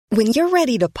When you're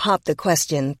ready to pop the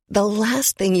question, the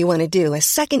last thing you want to do is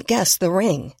second-guess the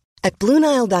ring. At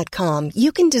BlueNile.com,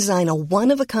 you can design a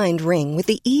one-of-a-kind ring with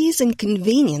the ease and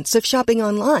convenience of shopping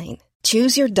online.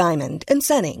 Choose your diamond and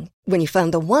setting. When you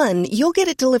find the one, you'll get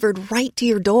it delivered right to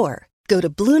your door. Go to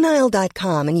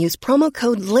BlueNile.com and use promo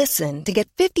code LISTEN to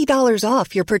get $50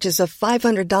 off your purchase of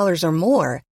 $500 or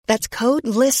more. That's code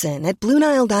LISTEN at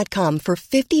BlueNile.com for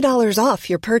 $50 off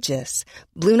your purchase.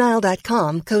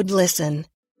 BlueNile.com, code LISTEN.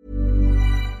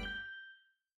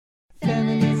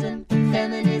 Feminism,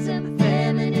 feminism,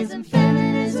 feminism,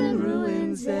 feminism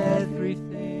ruins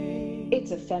everything.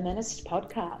 It's a feminist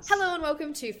podcast. Hello and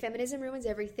welcome to Feminism Ruins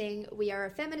Everything. We are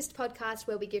a feminist podcast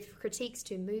where we give critiques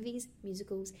to movies,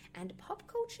 musicals, and pop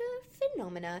culture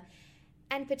phenomena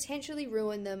and potentially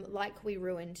ruin them like we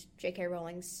ruined J.K.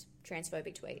 Rowling's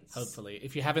transphobic tweets. Hopefully.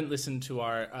 If you haven't listened to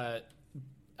our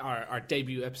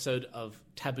debut episode of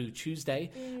Taboo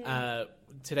Tuesday,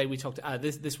 today we talked.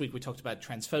 This week we talked about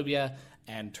transphobia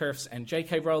and TERFs and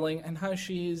J.K. Rowling and how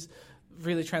she is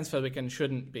really transphobic and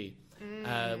shouldn't be.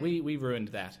 We ruined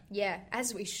that. Yeah,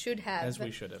 as we should have. As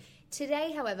we should have.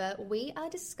 Today, however, we are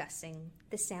discussing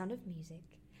The Sound of Music.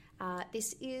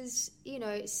 This is,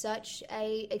 such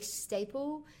a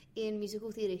staple in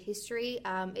musical theatre history.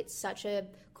 It's such a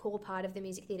core part of the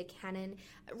music theatre canon,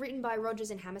 written by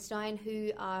Rodgers and Hammerstein,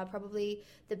 who are probably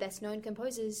the best-known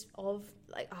composers of,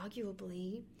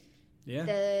 arguably,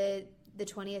 the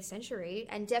 20th century,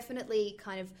 and definitely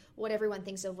kind of what everyone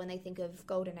thinks of when they think of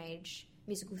Golden Age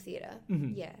musical theatre.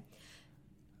 Mm-hmm. Yeah.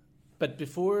 But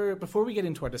before we get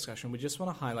into our discussion, we just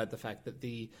want to highlight the fact that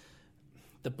the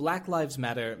Black Lives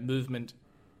Matter movement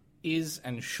is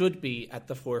and should be at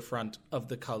the forefront of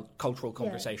the cultural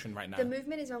conversation right now. The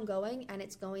movement is ongoing, and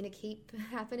it's going to keep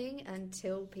happening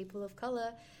until people of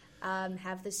colour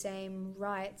have the same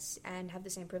rights and have the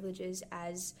same privileges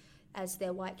as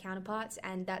their white counterparts,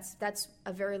 and that's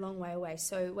a very long way away.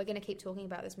 So we're going to keep talking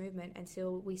about this movement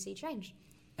until we see change.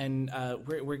 And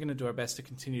we're going to do our best to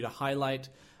continue to highlight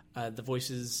the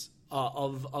voices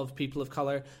of people of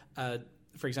colour.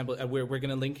 For example, we're going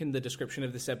to link in the description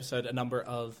of this episode a number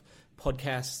of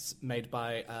podcasts made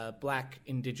by Black,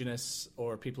 Indigenous,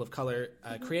 or people of colour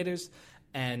creators.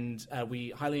 And we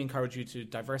highly encourage you to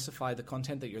diversify the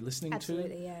content that you're listening to.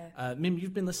 Absolutely, yeah. Mim,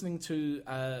 you've been listening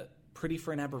to Pretty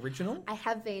for an Aboriginal? I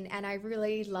have been, and I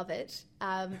really love it.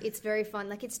 It's very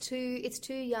fun. It's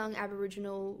two young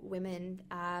Aboriginal women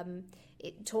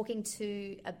talking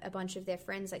to a bunch of their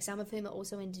friends, some of whom are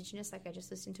also Indigenous. I just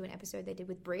listened to an episode they did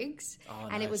with Briggs,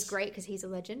 and It was great because he's a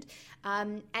legend.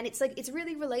 And it's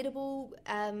really relatable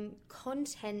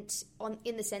content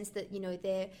in the sense that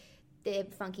they're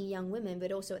funky young women,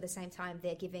 but also at the same time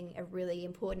they're giving a really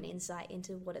important insight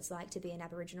into what it's like to be an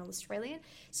Aboriginal Australian.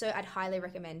 So I'd highly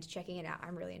recommend checking it out.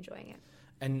 I'm really enjoying it.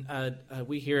 And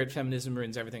we here at Feminism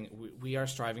Ruins Everything, we are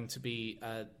striving to be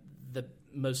the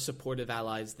most supportive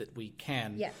allies that we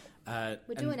can. Yeah,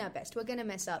 we're doing our best. We're going to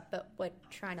mess up, but we're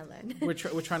trying to learn. we're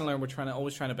trying to learn. We're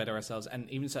always trying to better ourselves. And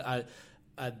even so,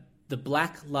 the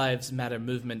Black Lives Matter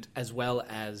movement, as well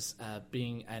as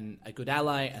being a good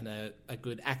ally and a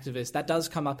good activist, that does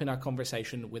come up in our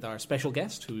conversation with our special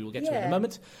guest, who we will get to in a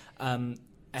moment.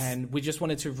 And we just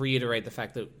wanted to reiterate the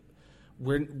fact that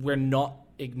we're not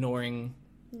ignoring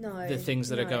the things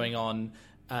that are going on.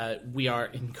 We are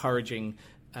encouraging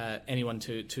anyone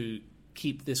to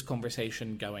keep this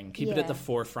conversation going. Keep it at the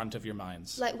forefront of your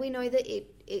minds. We know that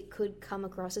it could come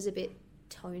across as a bit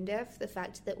tone deaf, the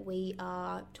fact that we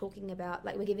are talking about,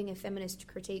 we're giving a feminist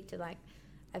critique to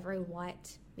a very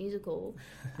white musical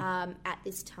at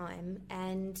this time,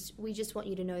 and we just want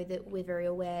you to know that we're very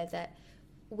aware that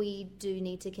we do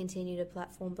need to continue to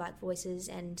platform Black voices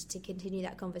and to continue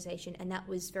that conversation, and that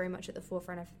was very much at the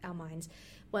forefront of our minds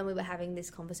when we were having this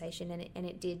conversation, and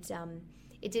it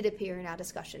did appear in our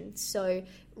discussion. So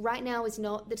right now is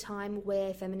not the time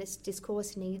where feminist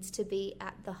discourse needs to be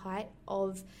at the height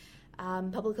of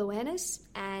public awareness,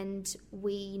 and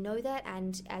we know that,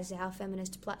 and as our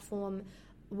feminist platform,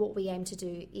 what we aim to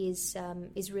do is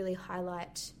really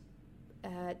highlight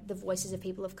the voices of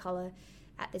people of colour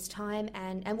at this time,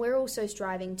 and we're also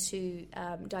striving to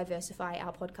diversify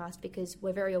our podcast, because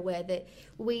we're very aware that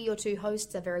we, your two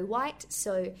hosts, are very white,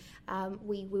 so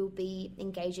we will be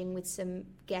engaging with some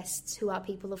guests who are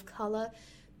people of colour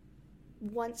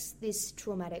once this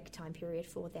traumatic time period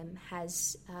for them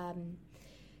has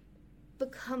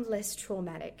become less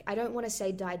traumatic. I don't want to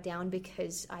say died down,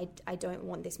 because I don't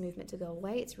want this movement to go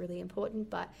away. It's really important,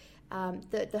 but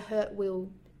the hurt will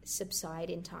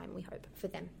subside in time, we hope, for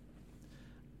them.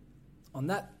 On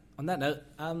that note,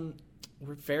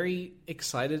 we're very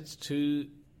excited to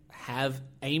have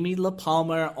Amy La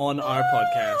Palmer on our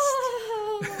podcast.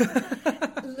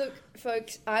 Look,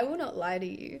 folks, I will not lie to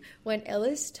you. When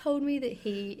Ellis told me that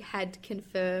he had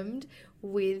confirmed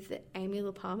with Amy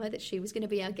La Palmer that she was going to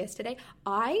be our guest today,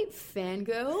 I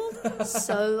fangirled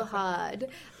so hard.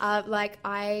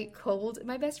 I called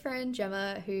my best friend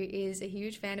Gemma, who is a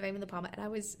huge fan of Amy La Palmer, and I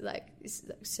was like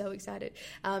so excited.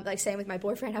 Same with my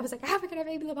boyfriend. I was like, we're going to have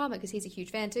Amy La Palmer, because he's a huge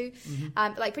fan too.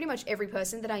 Pretty much every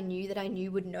person that I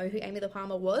knew would know who Amy La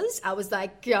Palmer was. I was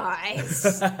like,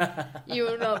 guys, you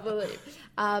will not believe.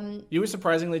 You were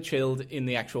surprisingly chilled in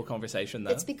the actual conversation,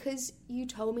 though. It's because you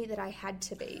told me that I had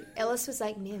to be. Ellis was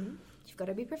like, Mim, you've got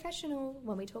to be professional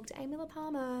when we talk to Amy La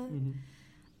Palmer. And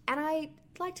I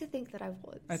like to think that I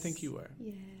was. I think you were.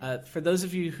 Yeah. For those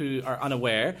of you who are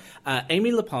unaware,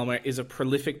 Amy La Palmer is a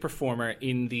prolific performer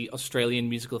in the Australian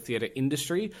musical theatre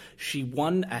industry. She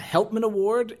won a Helpman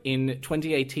Award in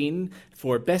 2018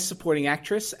 for Best Supporting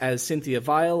Actress as Cynthia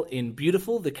Vile in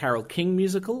Beautiful, the Carole King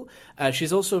musical.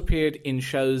 She's also appeared in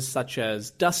shows such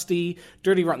as Dusty,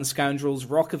 Dirty Rotten Scoundrels,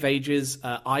 Rock of Ages.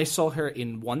 I saw her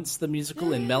in Once, the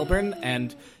musical in Melbourne,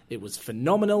 and it was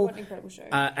phenomenal. What an incredible show.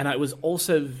 And I was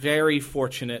also very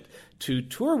fortunate to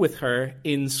tour with her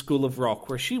in School of Rock,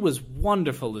 where she was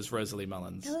wonderful as Rosalie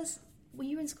Mullins. Ellis, were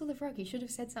you in School of Rock? You should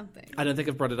have said something. I don't think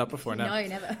I've brought it up before, no. No,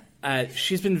 never.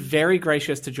 She's been very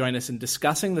gracious to join us in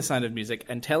discussing The Sound of Music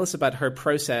and tell us about her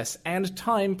process and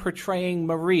time portraying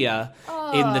Maria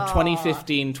in the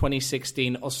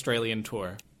 2015-2016 Australian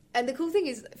tour. And the cool thing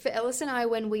is, for Ellis and I,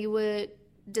 when we were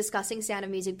discussing Sound of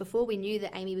Music before we knew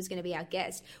that Amy was going to be our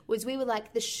guest, was we were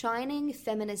like the shining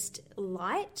feminist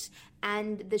light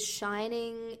and the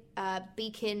shining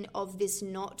beacon of this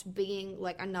not being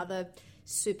like another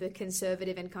super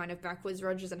conservative and kind of backwards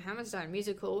Rodgers and Hammerstein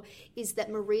musical, is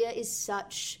that Maria is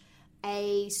such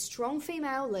a strong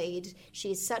female lead.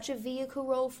 She is such a vehicle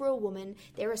role for a woman.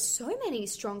 There are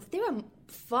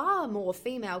far more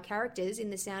female characters in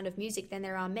The Sound of Music than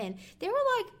there are men. There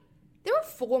are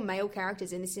 4 male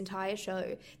characters in this entire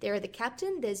show. There are the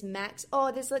captain, there's Max,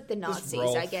 there's like the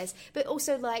Nazis, I guess. But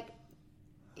also like,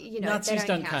 Nazis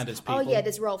don't count as people. Oh yeah,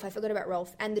 there's Rolf. I forgot about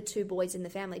Rolf and the 2 boys in the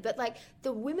family. But like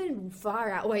the women far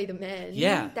outweigh the men.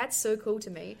 Yeah. That's so cool to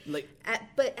me.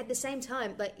 But at the same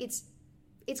time, like it's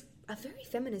a very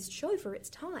feminist show for its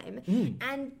time.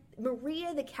 And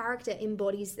Maria, the character,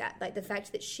 embodies that. Like the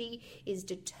fact that she is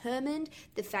determined,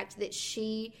 the fact that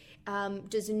she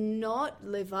does not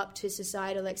live up to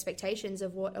societal expectations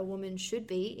of what a woman should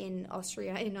be in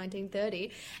Austria in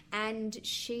 1930. And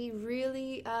she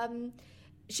really...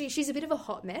 She's a bit of a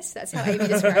hot mess. That's how Amy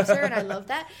describes her, and I love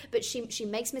that. But she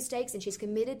makes mistakes, and she's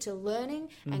committed to learning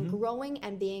and growing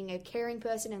and being a caring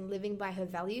person and living by her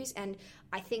values. And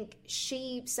I think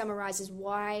she summarizes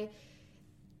why,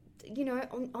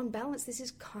 on balance, this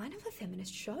is kind of a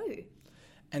feminist show.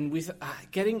 And with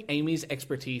getting Amy's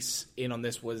expertise in on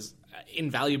this was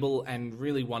invaluable and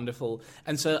really wonderful.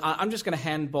 And so I'm just going to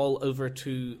handball over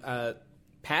to...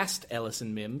 past Ellis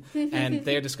and Mim and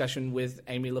their discussion with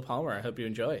Amy La Palmer. I hope you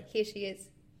enjoy. Here she is.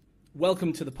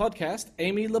 Welcome to the podcast,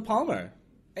 Amy La Palmer.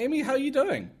 Amy, how are you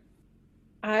doing?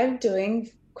 I'm doing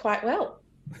quite well.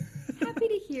 Happy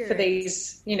to hear for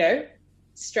these,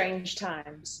 strange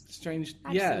times. Strange,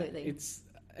 absolutely. Yeah. It's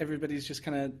everybody's just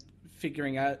kind of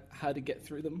figuring out how to get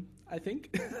through them, I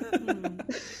think. But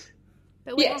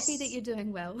we're happy that you're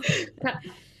doing well.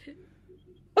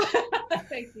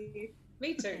 Thank you.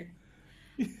 Me too.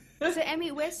 So,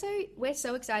 Amy, we're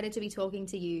so excited to be talking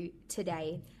to you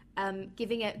today,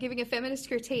 giving a feminist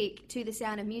critique to The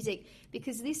Sound of Music,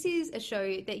 because this is a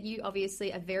show that you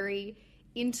obviously are very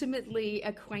intimately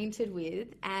acquainted with,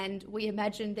 and we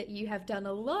imagine that you have done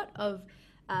a lot of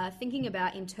thinking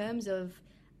about in terms of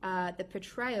the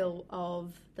portrayal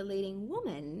of the leading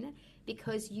woman,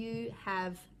 because you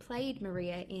have played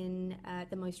Maria in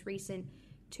the most recent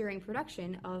touring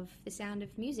production of The Sound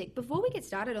of Music. Before we get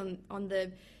started on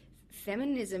the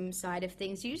feminism side of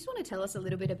things, do you just want to tell us a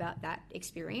little bit about that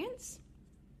experience?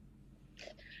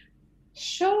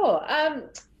 Sure.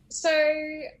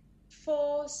 So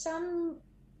for some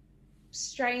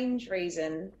strange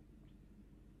reason,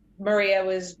 Maria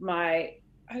was I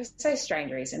would say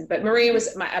strange reason, but Maria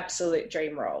was my absolute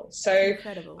dream role. So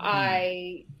incredible.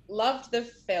 I loved the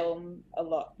film a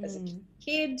lot as a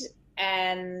kid,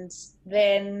 and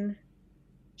then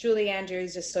Julie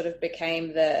Andrews just sort of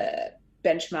became the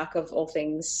benchmark of all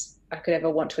things I could ever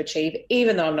want to achieve,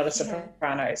 even though I'm not a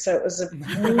soprano. So it was a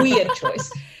weird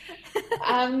choice.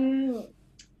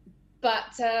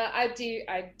 But I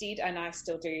did, and I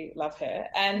still do love her.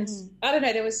 And I don't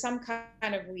know, there was some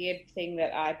kind of weird thing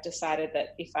that I decided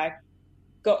that if I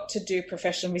got to do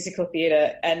professional musical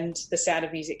theatre and The Sound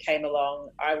of Music came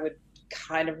along, I would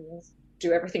kind of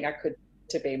do everything I could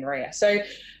to be Maria. So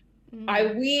I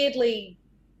weirdly,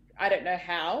 I don't know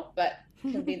how, but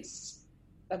convinced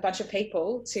a bunch of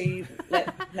people to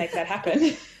make that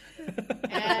happen.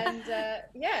 And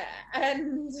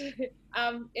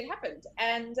it happened.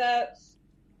 And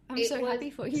I'm so happy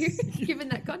for you, given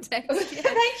that context. Yeah.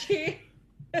 Thank you.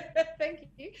 Thank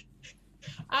you.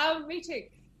 Me too.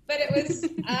 But it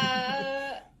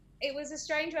was a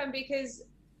strange one because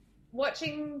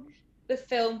watching the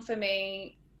film for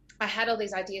me, I had all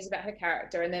these ideas about her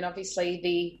character, and then obviously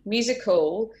the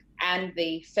musical and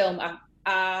the film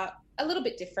are a little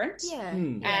bit different. Yeah.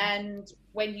 And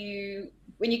when you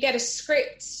get a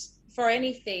script for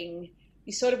anything,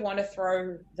 you sort of want to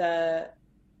throw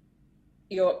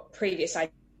your previous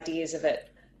ideas of it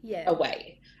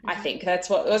away. I think that's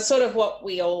what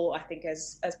we all, I think,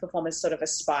 as performers sort of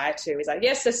aspire to, is like,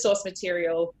 yes, there's source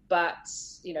material, but,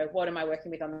 you know, what am I working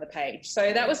with on the page?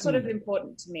 So that was sort of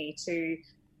important to me to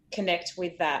connect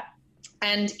with that.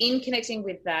 And in connecting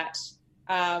with that,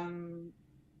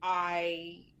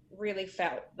 I really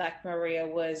felt like Maria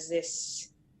was this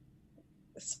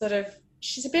sort of,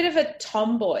 she's a bit of a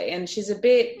tomboy, and she's a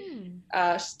bit,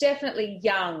 she's definitely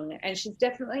young, and she's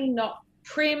definitely not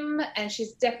prim, and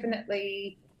she's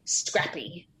definitely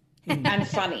scrappy and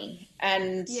funny,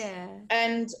 and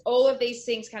all of these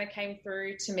things kind of came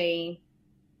through to me,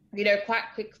 you know, quite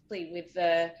quickly with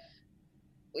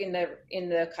in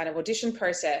the kind of audition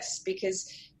process,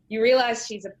 because you realize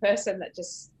she's a person that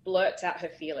just blurts out her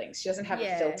feelings. She doesn't have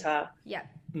a filter. Yeah.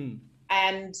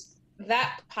 And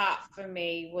that part for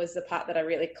me was the part that I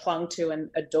really clung to and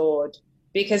adored,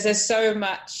 because there's so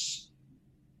much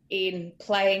in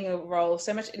playing a role,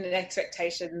 so much in an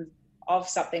expectation of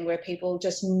something where people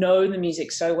just know the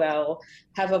music so well,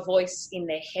 have a voice in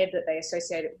their head that they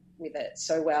associate it with it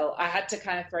so well. I had to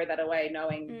kind of throw that away,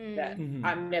 knowing that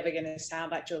I'm never going to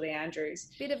sound like Julie Andrews.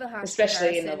 Bit of a harsh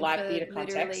especially in the live theatre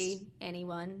context. Literally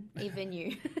anyone, even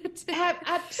you.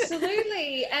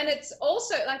 Absolutely. And it's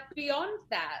also like beyond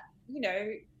that, you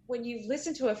know, when you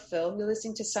listen to a film, you're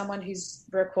listening to someone who's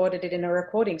recorded it in a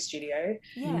recording studio.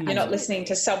 You're not listening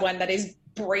to someone that is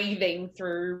breathing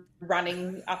through,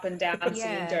 running up and down,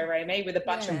 singing Do Re Mi with a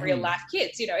bunch of real life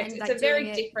kids. You know, it's like a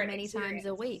very different many experience. times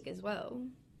a week as well.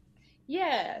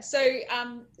 Yeah. So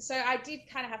I did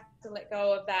kind of have to let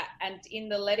go of that, and in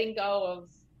the letting go of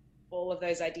all of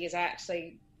those ideas, I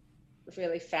actually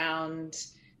really found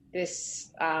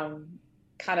this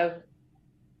kind of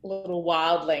little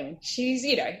wildling. She's,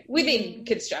 you know, within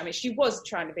constraint. I mean, she was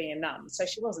trying to be a nun, so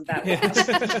she wasn't that bad.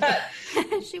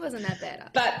 She wasn't that bad.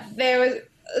 But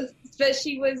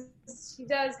she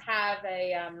does have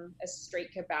a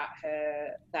streak about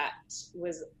her that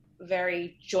was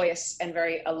very joyous and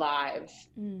very alive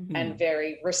and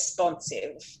very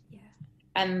responsive. Yeah.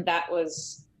 And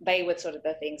they were sort of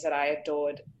the things that I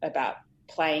adored about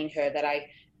playing her, that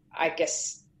I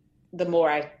guess the more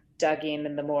I dug in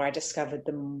and the more I discovered,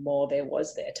 the more there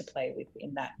was there to play with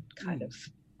in that kind of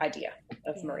idea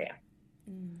of Maria.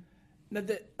 Now,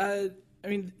 I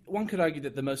mean, one could argue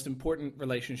that the most important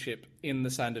relationship in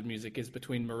The Sound of Music is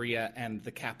between Maria and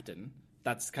the captain.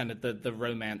 That's kind of the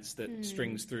romance that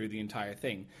strings through the entire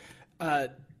thing.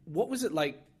 What was it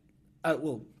like?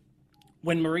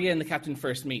 When Maria and the captain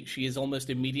first meet, she is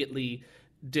almost immediately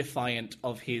defiant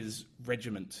of his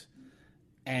regiment,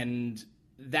 and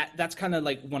that's kind of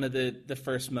like one of the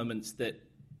first moments that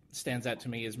stands out to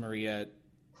me as Maria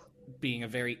being a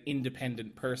very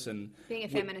independent person. Being a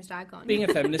feminist icon. Being a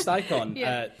feminist icon,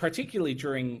 particularly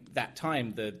during that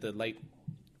time, the late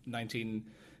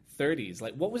 1930s.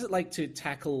 Like, what was it like to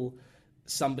tackle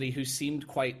somebody who seemed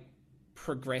quite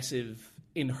progressive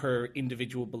in her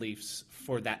individual beliefs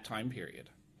for that time period?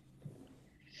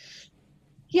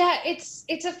 Yeah,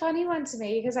 it's a funny one to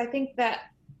me, because I think that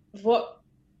what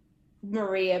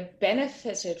Maria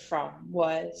benefited from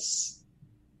was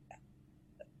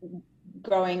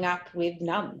growing up with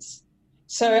nuns.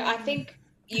 So I think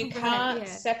you can't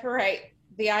separate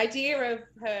the idea of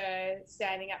her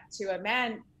standing up to a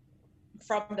man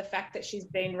from the fact that she's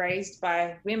been raised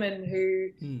by women who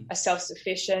are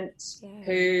self-sufficient,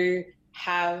 who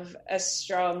have a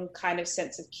strong kind of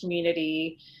sense of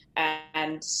community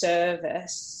and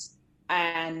service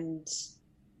and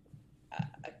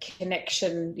a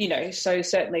connection, you know. So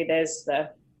certainly there's the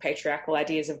patriarchal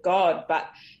ideas of God, but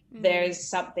there's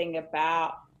something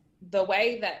about the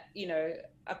way that, you know,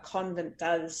 a convent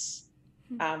does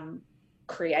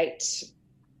create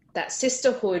that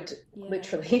sisterhood,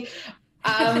 literally,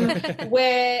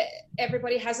 where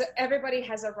everybody has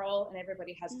a role and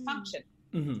everybody has a function.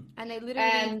 Mm-hmm. And they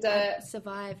literally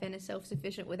survive and are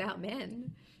self-sufficient without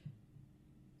men.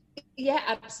 Yeah,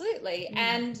 absolutely.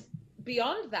 And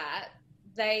beyond that,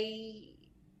 they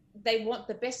want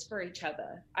the best for each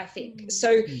other, I think.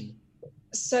 So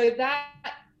that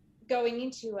going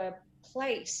into a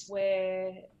place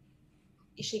where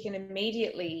she can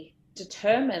immediately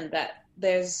determine that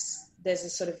there's a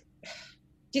sort of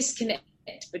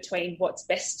disconnect between what's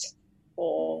best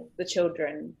for the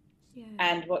children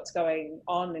and what's going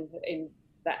on in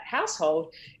that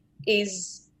household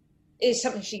is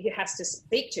something she has to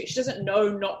speak to. She doesn't know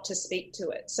not to speak to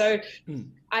it. So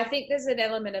I think there's an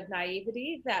element of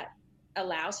naivety that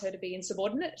allows her to be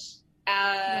insubordinate.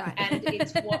 And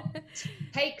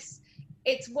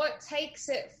it's what takes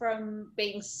it from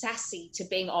being sassy to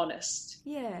being honest.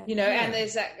 And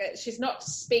there's that, she's not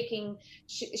speaking,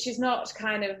 she's not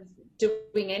kind of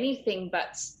doing anything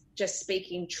but just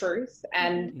speaking truth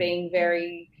and being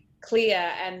very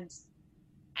clear, and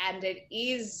it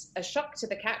is a shock to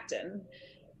the captain.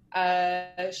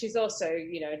 She's also,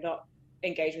 not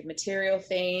engaged with material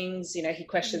things. He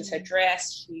questions her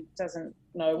dress. She doesn't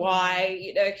know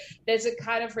why. There's a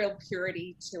kind of real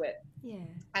purity to it.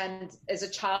 And there's a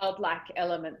childlike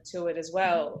element to it as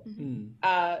well,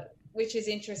 which is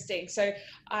interesting. So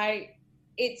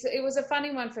it was a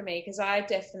funny one for me because I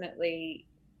definitely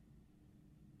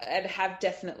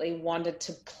wanted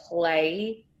to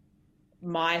play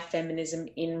my feminism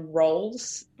in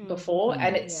roles before,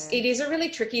 and it is a really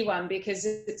tricky one because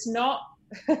it's not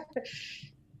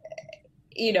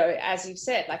as you've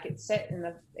said, like it's set in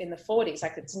the 40s,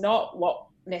 like it's not what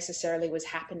necessarily was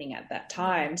happening at that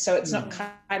time, so it's not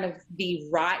kind of the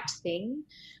right thing,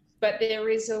 but there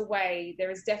is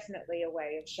definitely a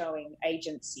way of showing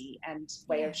agency and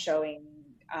way of showing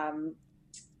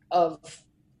of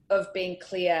being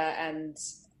clear and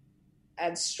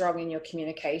strong in your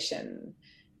communication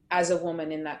as a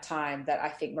woman in that time that I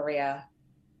think Maria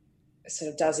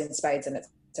sort of does in spades, and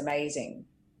it's amazing.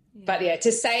 But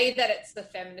to say that it's the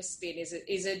feminist spin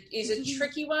is a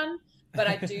tricky one, but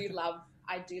I do love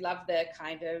the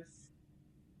kind of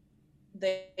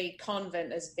the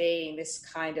convent as being this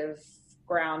kind of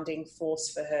grounding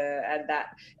force for her, and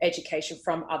that education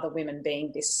from other women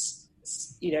being this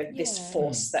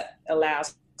force that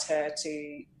allows her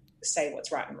to say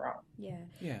what's right and wrong.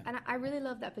 And I really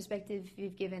love that perspective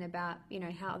you've given about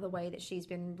how the way that she's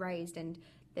been raised and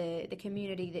the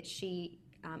community that she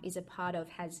is a part of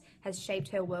has shaped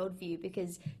her worldview,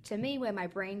 because to me where my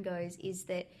brain goes is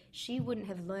that she wouldn't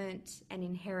have learnt an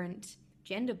inherent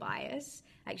gender bias.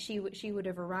 Like she would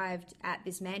have arrived at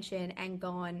this mansion and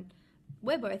gone,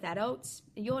 we're both adults,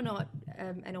 you're not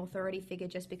an authority figure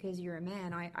just because you're a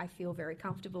man. I feel very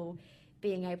comfortable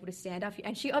being able to stand up,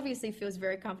 and she obviously feels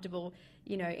very comfortable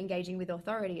engaging with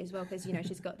authority as well, because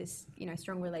she's got this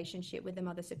strong relationship with the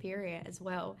Mother Superior as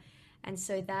well. And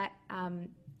so that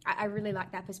I really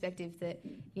like that perspective that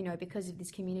because of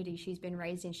this community she's been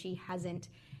raised in, she hasn't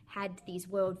had these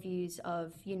worldviews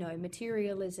of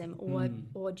materialism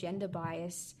or gender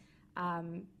bias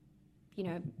hammered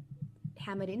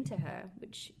into her,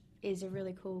 which is a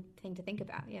really cool thing to think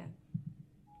about.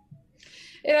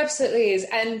 It absolutely is.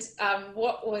 And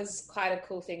what was quite a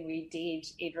cool thing we did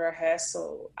in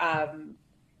rehearsal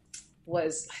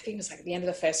was, I think it was like at the end of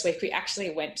the first week, we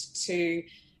actually went to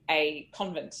a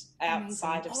convent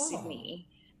outside of Sydney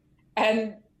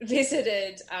and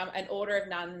visited an order of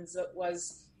nuns that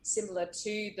was similar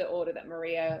to the order that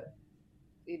Maria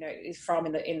is from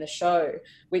in the show,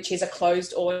 which is a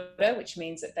closed order, which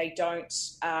means that they don't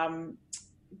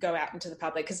go out into the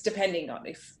public, because depending on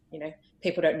if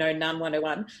people don't know Nun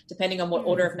 101, depending on what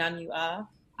order of nun you are,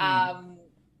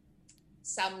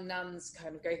 some nuns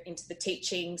kind of go into the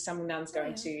teaching, some nuns go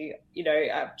into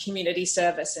community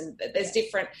service, and there's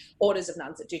different orders of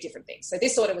nuns that do different things. So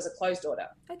this order was a closed order,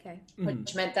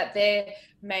 which meant that their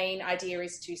main idea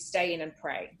is to stay in and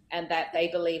pray, and that they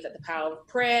believe that the power of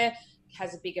prayer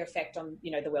has a bigger effect on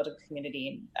the world of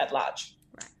community at large.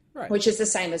 Right. Which is the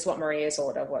same as what Maria's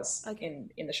order was in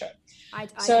the show. I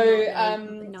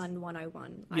Nun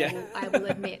 101. I will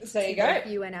admit there you go.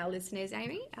 You and our listeners,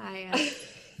 Amy.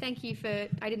 Thank you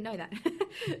I didn't know that.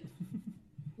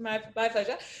 My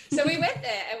pleasure. So we went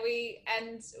there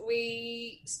and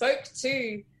we spoke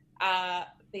to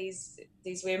these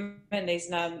women, these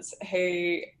nuns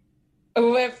who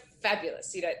were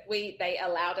fabulous. They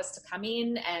allowed us to come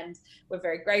in and were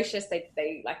very gracious.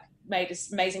 They made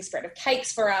this amazing spread of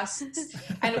cakes for us,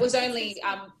 and it was only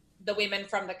the women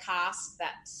from the cast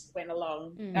that went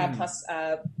along, plus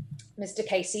Mr.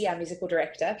 Casey, our musical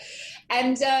director,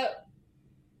 and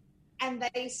and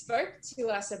they spoke to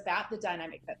us about the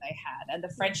dynamic that they had and the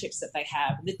friendships that they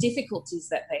have, the difficulties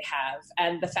that they have,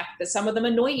 and the fact that some of them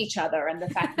annoy each other, and the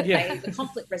fact that the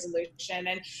conflict resolution,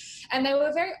 and they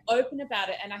were very open about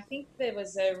it. And I think there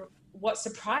was what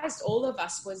surprised all of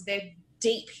us was their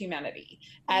deep humanity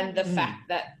and the fact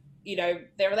that, you know,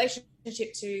 their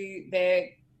relationship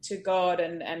to God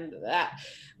and that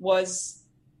was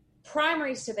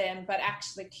primary to them, but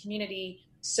actually community,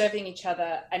 serving each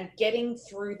other and getting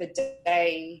through the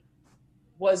day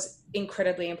was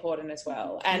incredibly important as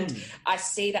well. And I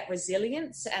see that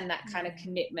resilience and that kind of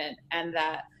commitment and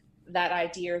that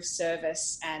idea of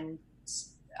service and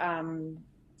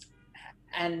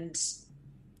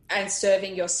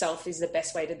serving yourself is the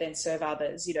best way to then serve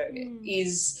others, you know,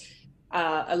 is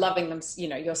loving them, you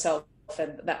know, yourself,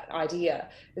 and that idea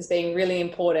as being really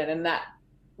important. And that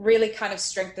really kind of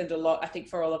strengthened a lot, I think,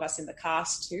 for all of us in the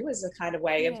cast too, as a kind of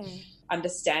way of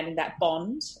understanding that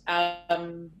bond.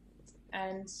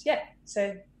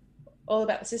 So all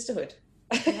about the sisterhood.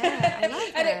 Yeah, I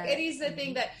like that. And it is the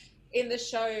thing that in the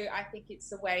show, I think it's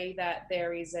the way that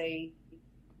there is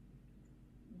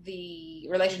the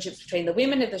relationships between the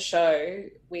women of the show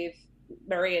with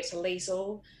Maria to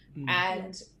Liesl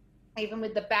and even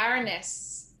with the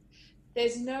Baroness,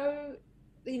 there's no,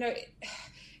 you know,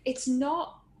 it's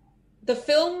not, the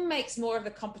film makes more of a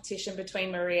competition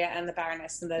between Maria and the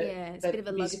Baroness than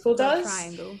the musical does.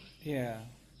 Triangle. Yeah.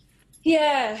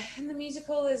 Yeah, and the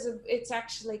musical it's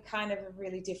actually kind of a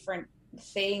really different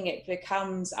thing. It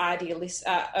becomes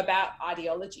about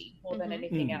ideology more than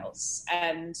anything else,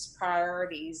 and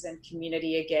priorities and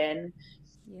community again.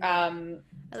 Yeah.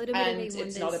 A little bit and of me it's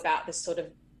wonders, not about this sort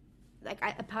of like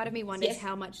a part of me wonders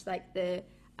how much like the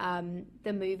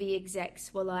movie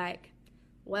execs were like,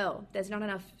 well, there's not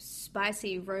enough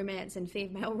spicy romance and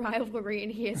female rivalry in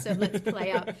here, so let's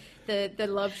play up the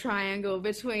love triangle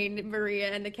between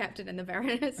Maria and the Captain and the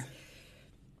Baroness.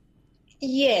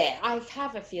 Yeah, I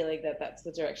have a feeling that that's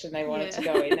the direction they wanted to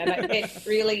go in, and it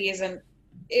really isn't.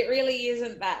 It really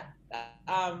isn't that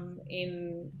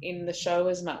in the show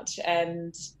as much,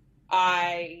 and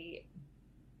I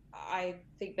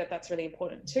think that that's really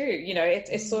important too. You know,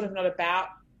 it's sort of not about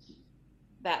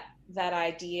that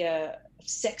idea of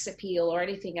sex appeal or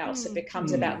anything else. It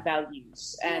becomes about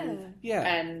values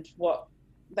and what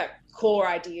that core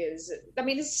ideas. I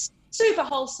mean, it's super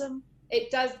wholesome. It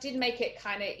did make it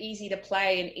kind of easy to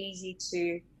play and easy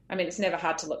to. I mean, it's never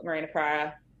hard to look Marina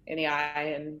Pryor in the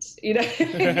eye, and you know,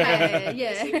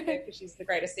 because she's the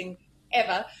greatest thing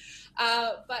ever.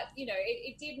 But you know,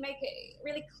 it did make it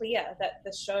really clear that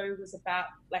the show was about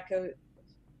like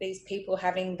these people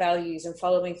having values and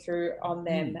following through on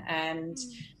them, and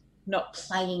not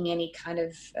playing any kind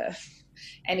of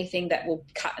anything that will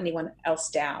cut anyone else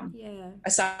down. Yeah.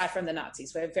 Aside from the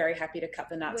Nazis, we're very happy to cut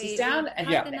the Nazis down, and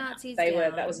the Nazis they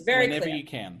down. that was very whenever clear. You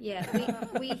can. Yeah,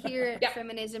 we here at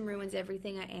Feminism Ruins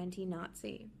Everything are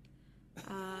anti-Nazi.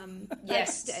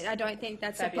 Yes, I don't think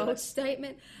that's Fabulous. a bold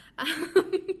statement.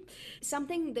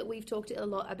 Something that we've talked a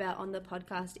lot about on the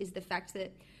podcast is the fact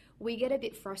that we get a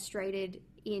bit frustrated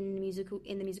in the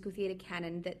musical theatre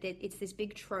canon that it's this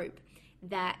big trope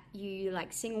that you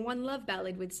like sing one love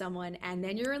ballad with someone and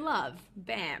then you're in love.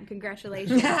 Bam,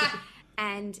 congratulations.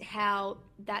 And how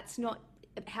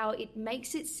it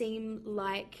makes it seem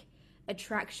like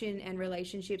attraction and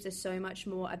relationships are so much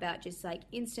more about just like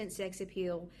instant sex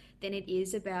appeal than it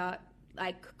is about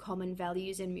like common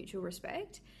values and mutual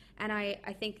respect. And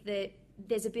I think that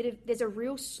there's a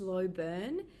real slow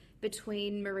burn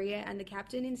between Maria and the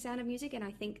Captain in Sound of Music, and I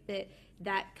think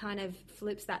that kind of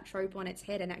flips that trope on its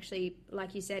head, and actually,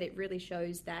 like you said, it really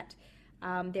shows that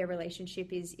their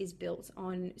relationship is built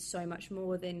on so much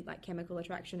more than like chemical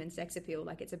attraction and sex appeal.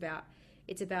 Like it's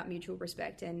about mutual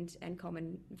respect and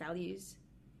common values.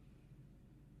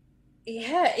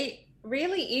 Yeah, it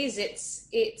really is.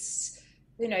 It's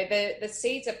you know, the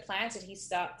seeds are planted. He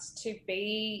starts to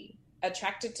be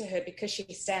attracted to her because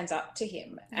she stands up to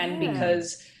him, and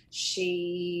because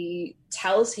she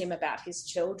tells him about his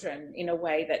children in a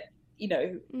way that, you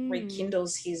know,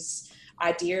 rekindles his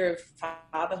idea of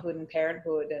fatherhood and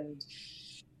parenthood.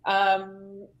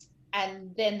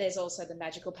 And then there's also the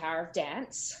magical power of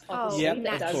dance.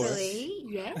 Naturally,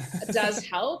 yes. It does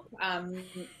help. And,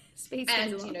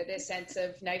 you know, their sense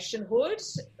of nationhood.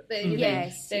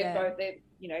 Both,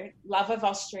 you know, love of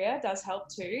Austria does help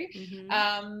too.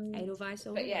 Edelweiss.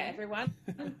 But yeah, everyone,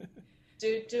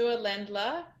 do a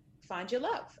Ländler, find your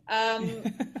love. And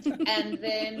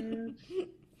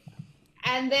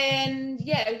then,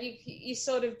 yeah, you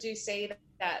sort of do see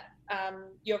that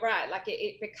you're right. Like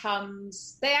it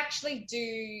becomes, they actually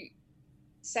do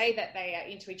say that they are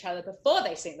into each other before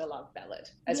they sing the love ballad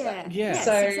as well. Yeah. Yes,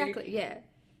 So exactly. Yeah.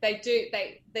 they do.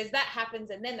 There's that happens,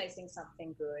 and then they sing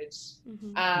something good,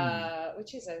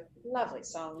 which is a lovely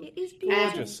song. It is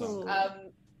Gorgeous beautiful.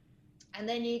 song. And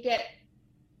then you get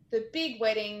the big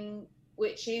wedding,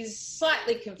 which is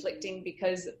slightly conflicting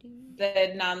because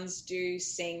the nuns do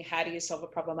sing "How Do You Solve a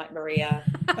Problem Like Maria"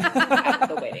 at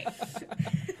the wedding.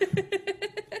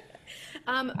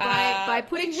 By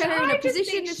putting which her in I a just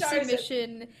position think of shows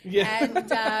submission Yeah. and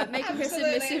making her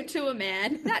Absolutely. submissive to a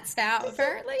man. That's how,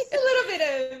 apparently. Just a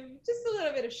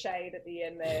little bit of shade at the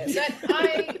end there.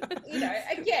 But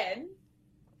again,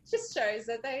 just shows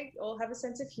that they all have a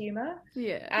sense of humour.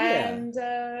 Yeah. And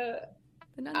The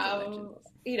nuns are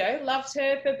legends. loved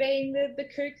her for being the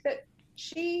kook that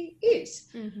she is.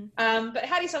 Mm-hmm. But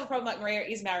how do you solve a problem like Maria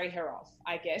is marry her off,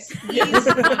 I guess. Is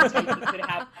one take you could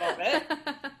have of it,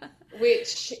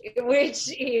 which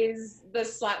is the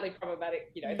slightly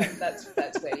problematic, that's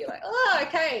where you're like, oh,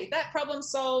 okay, that problem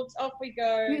solved, off we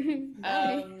go.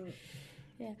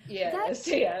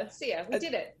 See ya, we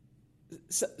did it.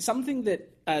 Something that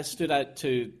stood out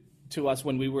to us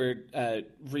when we were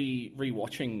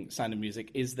re-watching Sound of Music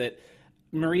is that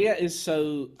Maria is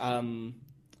so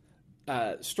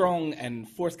strong and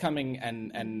forthcoming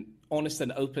and honest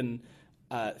and open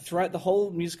throughout the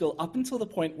whole musical, up until the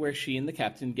point where she and the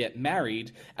captain get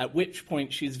married, at which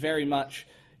point she's very much,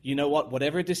 you know what,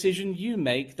 whatever decision you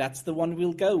make, that's the one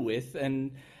we'll go with.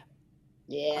 And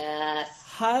Yes.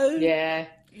 how... Yeah.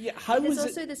 Yeah, how There's was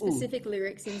also the specific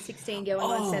lyrics in 16 Going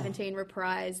on 17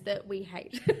 reprise that we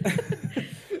hate.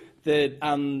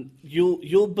 That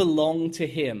you'll belong to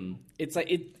him. It's like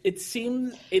it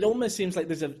almost seems like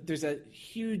there's a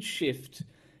huge shift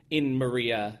in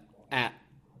Maria at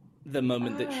the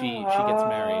moment that she gets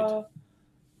married.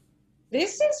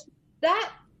 This is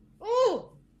that.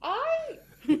 Oh, I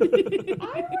want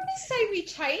to say we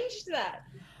changed that.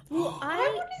 Well,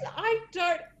 I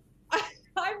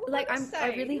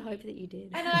really hope that you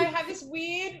did. And I have this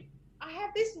weird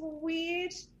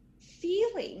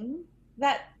feeling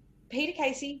that Peter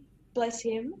Casey, bless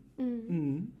him,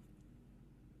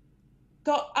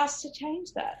 got us to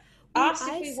change that. Asked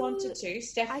if we wanted to,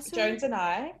 Steph Jones and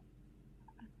I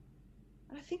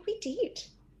think we did.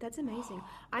 That's amazing.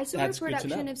 I saw That's a good to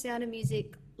production know. of Sound of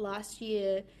Music last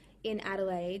year in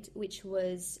Adelaide, which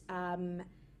was Emma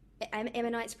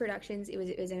Knight's Productions. It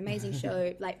was an amazing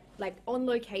show, like on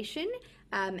location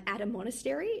at a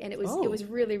monastery, and it was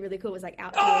really, really cool. It was like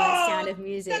outdoor Sound of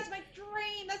Music. That's my dream.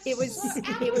 It was Sound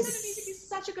of Music is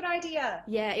such a good idea.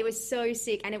 Yeah, it was so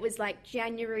sick, and it was like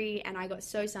January, and I got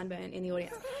so sunburned in the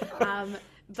audience.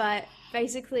 But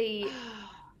basically,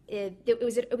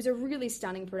 it was a really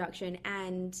stunning production,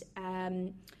 and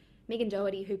Megan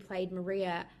Doherty, who played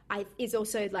Maria, is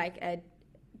also like a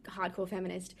hardcore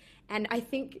feminist, and I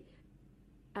think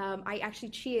I actually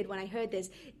cheered when I heard this.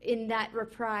 In that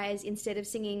reprise, instead of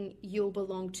singing "You'll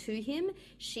Belong to Him,"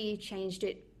 she changed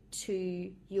it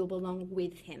to "You'll Belong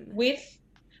with Him."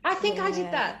 I think I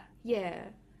did that. Yeah,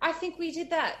 I think we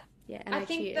did that. yeah, and I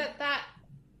think cheered.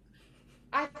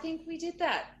 I think we did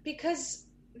that because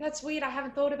that's weird. I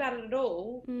haven't thought about it at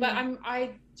all, but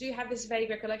I do have this vague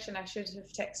recollection. I should have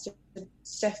texted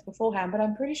Steph beforehand, but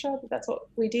I'm pretty sure that that's what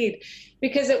we did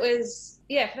because it was,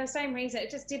 for the same reason. It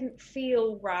just didn't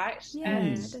feel right. Yeah,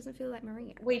 And it doesn't feel like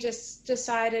Maria. we just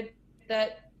decided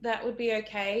that would be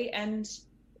okay. And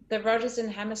the Rogers and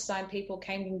Hammerstein people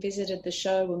came and visited the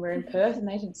show when we were in Perth, and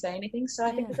they didn't say anything, so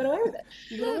I think we got away with it.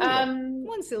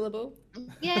 One syllable.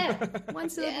 Yeah. One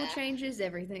syllable changes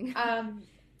everything.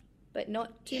 But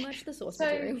not too much the source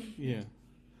material. Yeah.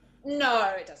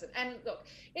 No, it doesn't. And look,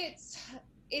 it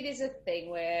is a thing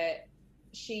where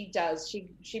she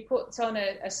puts on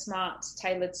a smart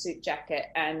tailored suit jacket,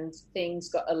 and things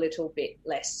got a little bit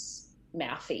less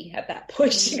mouthy at that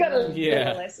point. She got a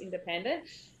little less independent.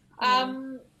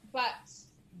 But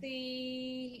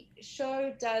the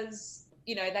show does,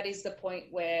 that is the point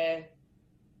where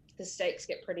the stakes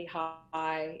get pretty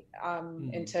high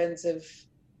in terms of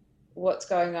what's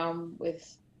going on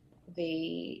with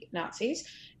the Nazis.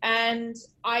 And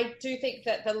I do think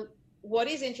that what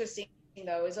is interesting,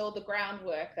 though, is all the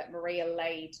groundwork that Maria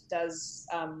laid does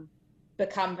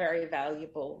become very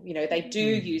valuable. They do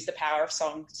use the power of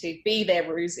song to be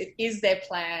their ruse. It is their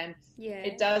plan. Yeah.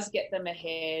 It does get them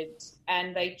ahead,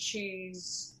 and they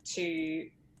choose to,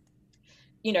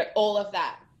 all of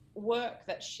that work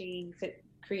that she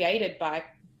created by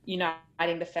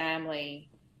uniting the family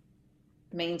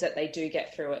means that they do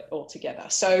get through it all together.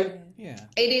 So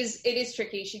it is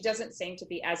tricky. She doesn't seem to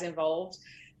be as involved,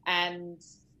 and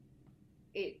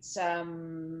it's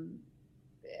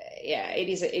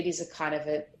it is a kind of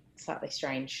a slightly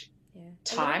strange Yeah.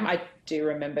 time. I do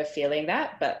remember feeling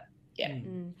that, but yeah.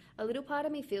 A little part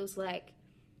of me feels like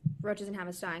Rodgers and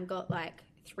Hammerstein got like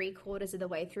 3/4 of the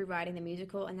way through writing the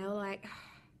musical, and they were like,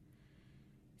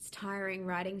 it's tiring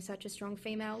writing such a strong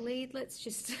female lead. Let's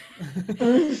just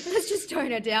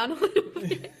tone her down a little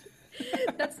bit.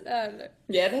 That's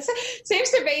Yeah, there seems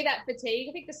to be that fatigue.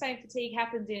 I think the same fatigue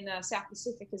happened in South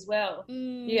Pacific as well.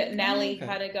 You get Nally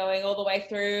kind of going all the way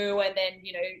through, and then,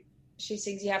 you know, she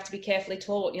sings "You Have to Be Carefully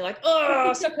Taught," and you're like,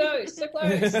 oh, so close, so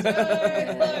close, so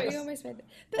close. We almost made that.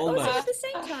 But also at the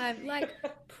same time, like,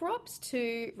 props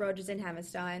to Rodgers and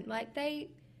Hammerstein. Like,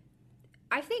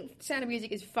 I think Sound of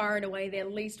Music is far and away their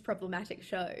least problematic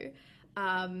show.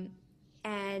 And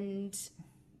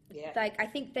like, I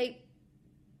think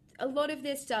a lot of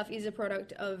their stuff is a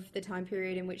product of the time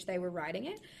period in which they were writing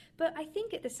it. But I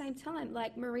think at the same time,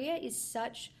 like, Maria is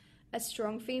such a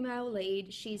strong female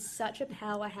lead. She's such a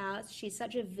powerhouse. She's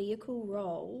such a vehicle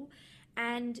role.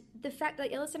 And the fact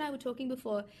that Ellis and I were talking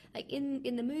before, like, in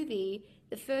the movie,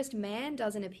 the first man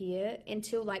doesn't appear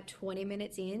until like 20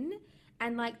 minutes in.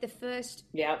 And like the first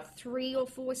 3 or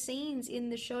 4 scenes in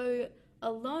the show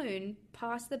alone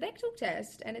pass the Bechdel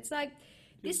test. And it's like,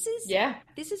 this is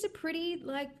a pretty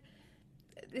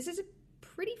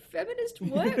feminist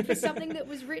work for something that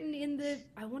was written in the,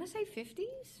 I want to say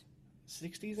 50s?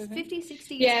 60s, I think? 50s,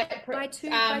 60s. Yeah, by two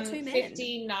men.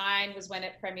 59 was when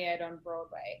it premiered on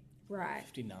Broadway. Right.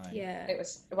 59. Yeah. It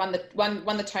was won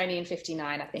the Tony in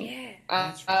 59, I think. Yeah.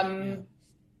 That's right,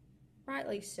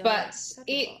 Rightly so. But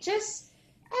it just,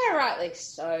 rightly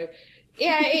so.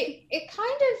 Yeah, it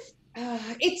kind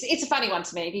of, it's a funny one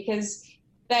to me because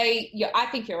I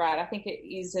think you're right. I think it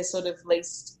is a sort of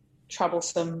least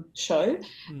troublesome show.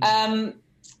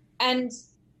 And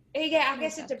I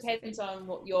guess it depends on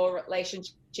what your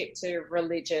relationship to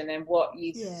religion and what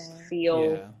you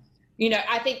feel. Yeah. You know,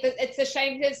 I think that it's a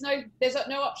shame there's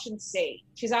no option C.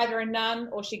 She's either a nun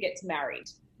or she gets married.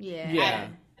 Yeah.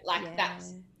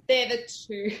 And, they're the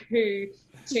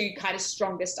two kind of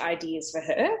strongest ideas for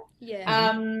her.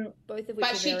 Yeah. Both of which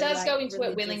but are she very, does like, go into it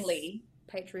religious, willingly.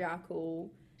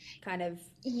 Patriarchal kind of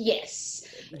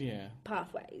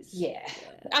pathways. Yeah.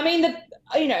 I mean,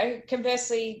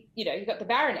 conversely, you've got the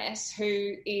Baroness,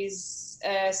 who is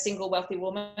a single wealthy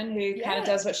woman who kind of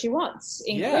does what she wants,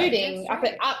 including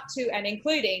up to and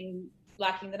including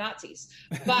liking the Nazis.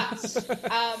 But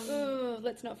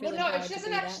let's not feel no, she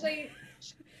doesn't actually.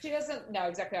 She doesn't. No,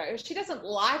 exactly right. She doesn't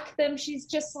like them. She's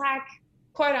just like,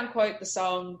 quote unquote, the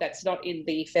song that's not in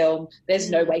the film.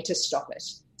 There's no way to stop it.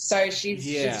 So she's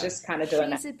just kind of doing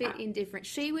that. She's a bit indifferent.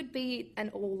 She would be an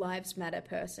all lives matter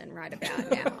person right about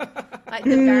now. Like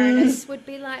the Baroness would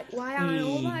be like, why aren't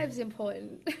all lives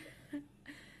important?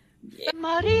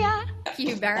 Maria.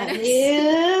 You, Baroness.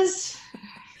 Yes.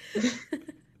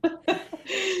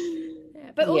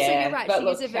 But also, you're right. She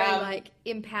is a very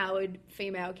empowered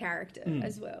female character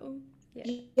as well.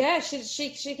 Yeah,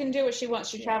 she can do what she wants.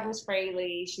 She travels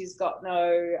freely. She's got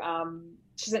no.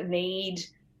 She doesn't need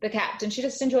the captain. She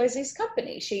just enjoys his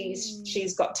company.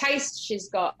 She's got taste. She's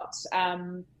got.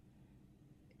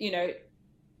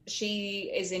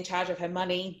 She is in charge of her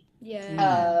money.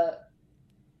 Yeah.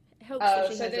 Helps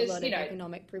that she has a lot of you know,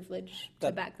 economic privilege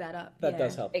to back that up. That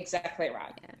does help. Exactly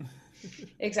right. Yeah.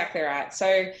 Exactly right.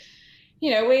 So,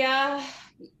 we are.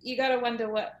 You got to wonder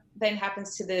what then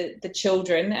happens to the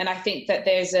children, and I think that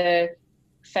there's a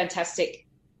fantastic.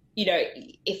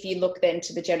 If you look then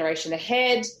to the generation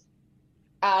ahead,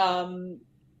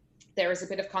 there is a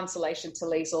bit of consolation to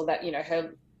Liesl that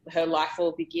her life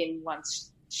will begin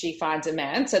once she finds a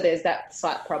man. So there's that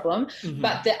slight problem,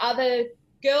 but the other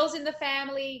girls in the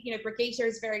family, Brigitte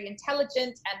is very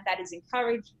intelligent, and that is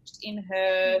encouraged in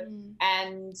her.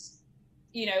 And,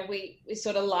 we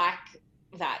sort of like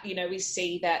that, we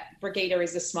see that Brigitte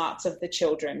is the smarts of the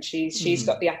children. She's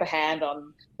got the upper hand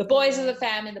on the boys of the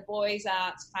family. The boys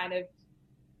aren't kind of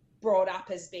brought up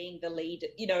as being the lead,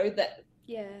 that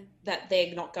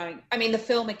they're not going. I mean, the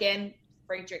film, again,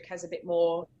 Friedrich has a bit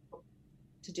more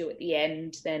to do at the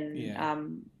end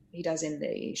than he does in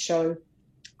the show.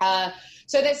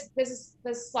 So there's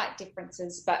slight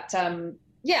differences, but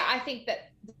I think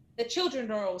that the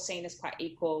children are all seen as quite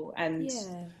equal, and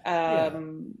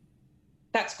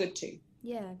that's good too.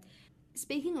 Yeah.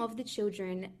 Speaking of the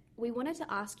children, we wanted to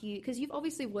ask you, because you've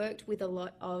obviously worked with a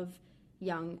lot of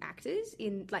young actors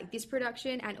in this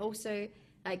production and also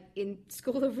in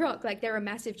School of Rock. They're a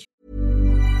massive.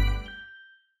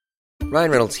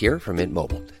 Ryan Reynolds here from Mint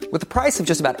Mobile. With the price of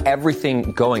just about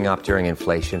everything going up during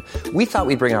inflation, we thought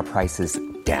we'd bring our prices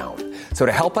down. So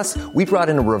to help us, we brought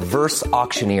in a reverse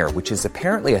auctioneer, which is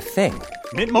apparently a thing.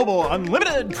 Mint Mobile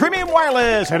Unlimited Premium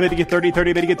Wireless. How to get 30,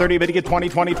 30, bit to get 30, bit to get 20,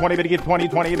 20, 20, bit to get 20,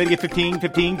 20, bit to get 15,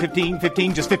 15, 15,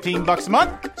 15, just $15 a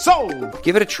month? Sold!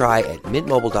 Give it a try at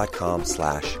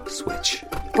mintmobile.com/switch.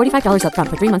 $45 up front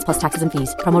for 3 months plus taxes and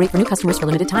fees. Promo rate for new customers for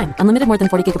limited time. Unlimited more than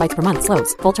 40 gigabytes per month.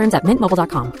 Slows full terms at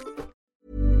mintmobile.com.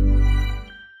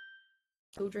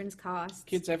 Children's cast.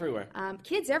 Kids everywhere.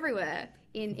 Kids everywhere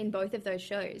in both of those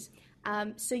shows.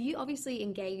 So you obviously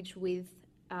engage with,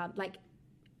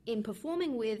 in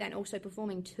performing with and also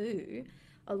performing to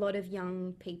a lot of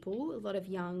young people, a lot of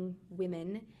young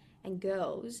women and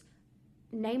girls.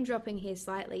 Name dropping here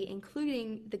slightly,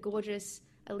 including the gorgeous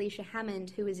Alicia Hammond,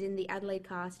 who is in the Adelaide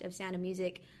cast of Sound of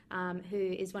Music, who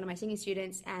is one of my singing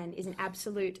students and is an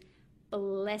absolute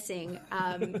blessing.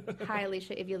 Hi,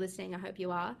 Alicia, if you're listening, I hope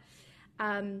you are.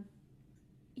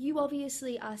 You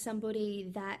obviously are somebody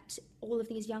that all of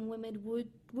these young women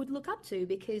would look up to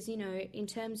because, you know, in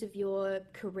terms of your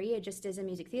career just as a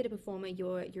music theatre performer,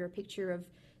 you're a picture of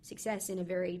success in a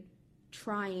very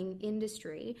trying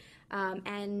industry.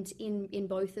 And in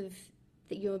both of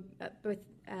both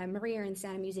Maria in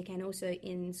Sound of Music and also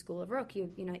in School of Rock, you're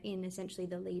in essentially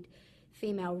the lead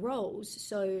female roles.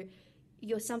 So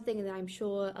you're something that I'm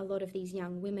sure a lot of these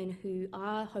young women who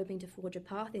are hoping to forge a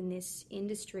path in this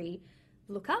industry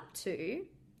look up to,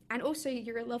 and also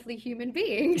you're a lovely human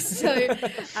being, so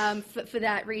for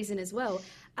that reason as well.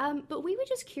 But we were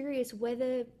just curious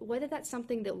whether that's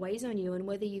something that weighs on you and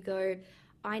whether you go,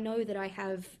 I know that I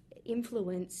have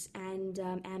influence and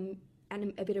a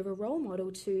bit of a role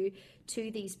model to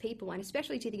these people, and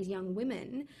especially to these young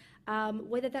women,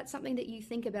 whether that's something that you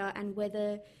think about and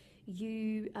whether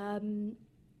you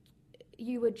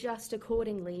adjust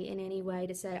accordingly in any way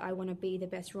to say, I want to be the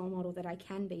best role model that I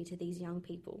can be to these young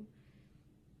people.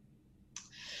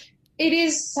 It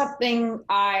is something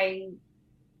I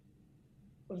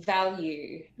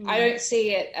value. I don't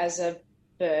see it as a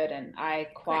burden. I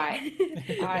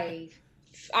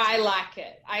like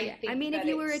it. I mean, if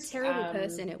you were a terrible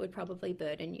person, it would probably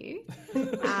burden you.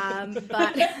 But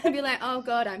I'd be like, oh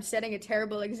God, I'm setting a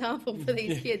terrible example for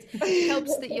these kids. It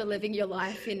helps that you're living your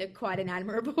life in quite an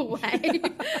admirable way.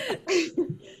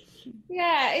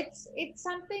 Yeah, it's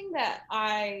something that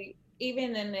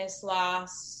even in this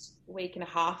last week and a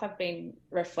half, I've been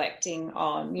reflecting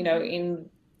on, in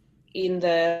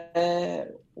the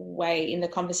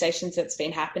conversations that's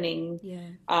been happening.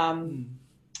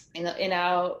 In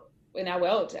our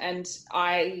world, and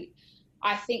I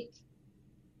think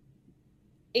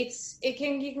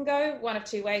you can go one of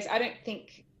two ways. I don't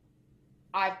think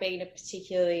I've been a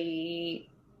particularly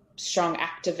strong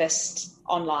activist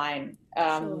online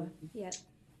ever,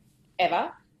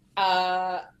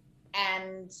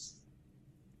 and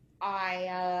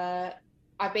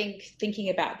I've been thinking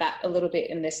about that a little bit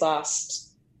in this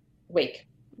last week,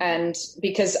 and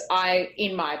because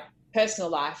in my personal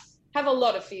life have a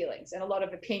lot of feelings and a lot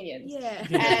of opinions. Yeah.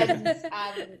 And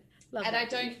I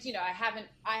don't, I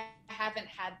haven't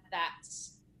had that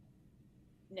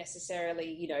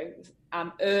necessarily,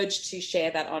 urge to share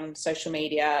that on social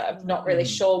media. I'm not really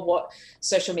sure what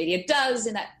social media does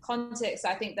in that context.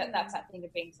 I think that's that thing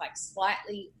of being like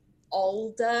slightly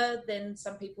older than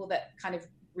some people that kind of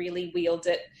really wield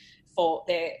it for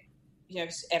their,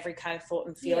 every kind of thought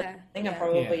and feeling. I think I'm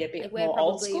probably a bit more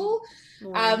old school.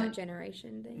 More in that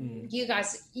generation than you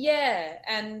guys.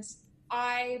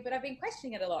 But I've been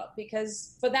questioning it a lot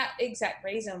because for that exact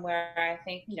reason where I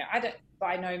think, I don't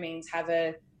by no means have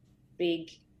a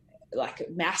big,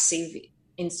 massive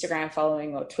Instagram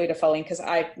following or Twitter following because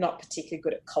I'm not particularly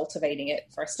good at cultivating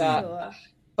it for a start. Sure.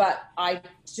 But I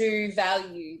do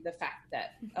value the fact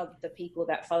that the people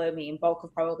that follow me in bulk are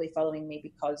probably following me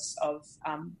because of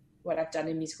what I've done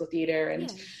in musical theatre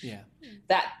and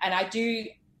that. And I do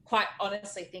quite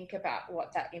honestly think about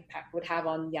what that impact would have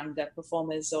on younger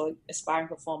performers or aspiring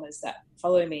performers that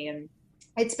follow me. And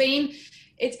it's been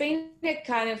a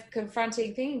kind of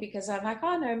confronting thing because I'm like,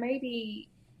 oh no, maybe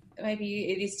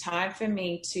it is time for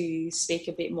me to speak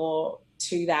a bit more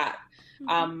to that.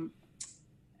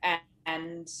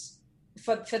 And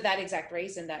for that exact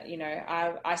reason that,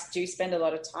 I do spend a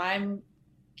lot of time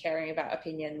caring about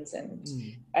opinions and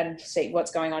see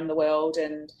what's going on in the world.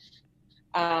 And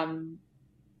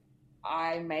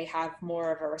I may have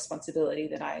more of a responsibility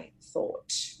than I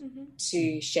thought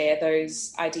to share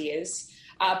those ideas.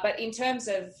 But in terms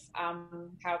of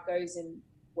how it goes in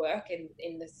work and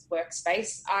in this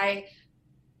workspace, I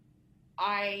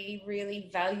really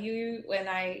value when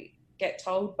I get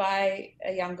told by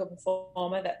a younger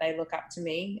performer that they look up to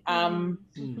me.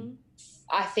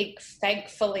 I think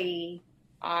thankfully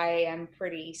I am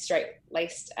pretty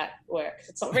straight-laced at work.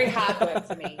 It's not very hard work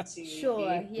for me to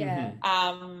Sure, yeah.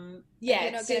 Yeah,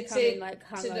 You're not going to come in like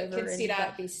hungover and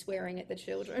like be swearing at the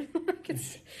children.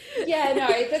 Yeah, no,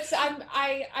 that's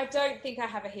I don't think I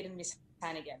have a hidden Miss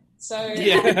Hannigan. So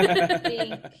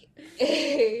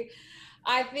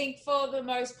I think for the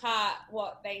most part,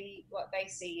 what they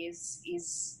see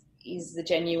is the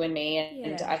genuine me,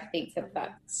 and I think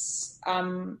that's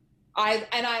I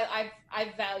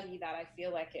value that. I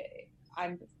feel like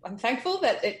I'm thankful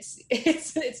that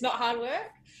it's not hard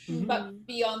work, but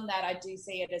beyond that, I do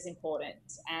see it as important,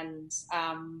 and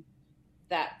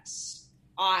that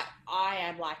I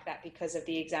am like that because of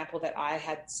the example that I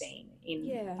had seen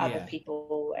in other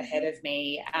people ahead of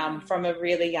me from a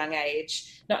really young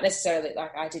age. Not necessarily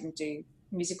like I didn't do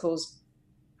musicals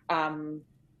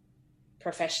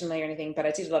professionally or anything, but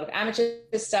I did a lot of amateur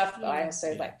stuff. I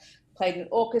also played in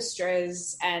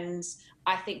orchestras, and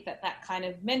I think that kind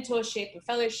of mentorship and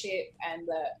fellowship and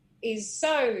is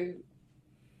so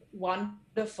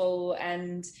wonderful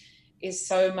and is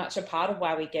so much a part of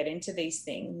why we get into these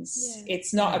things.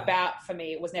 It's not about, for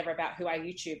me, it was never about who I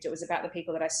YouTubed. It was about the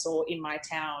people that I saw in my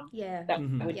town that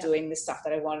were doing the stuff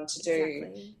that I wanted to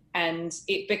do. And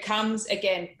it becomes,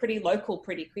 again, pretty local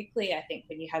pretty quickly, I think,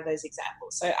 when you have those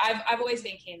examples. So I've always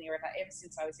been keen there ever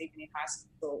since I was even in high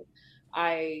school.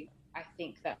 I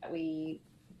think that we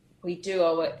do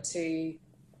owe it to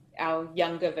our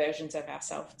younger versions of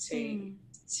ourselves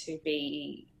to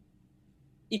be,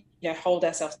 hold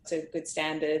ourselves to good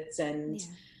standards, and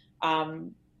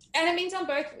it means on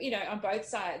both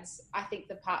sides. I think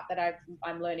the part that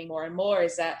I'm learning more and more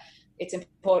is that it's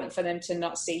important for them to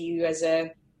not see you as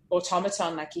a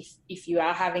automaton. Like if you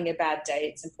are having a bad day,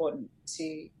 it's important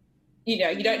to,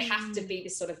 you don't have to be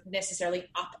this sort of necessarily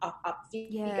up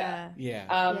figure.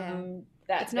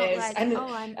 That it's not like,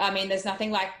 I mean, there's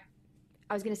nothing like.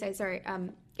 I was going to say, sorry.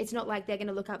 It's not like they're going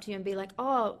to look up to you and be like,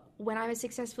 "Oh, when I'm as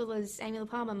successful as Amy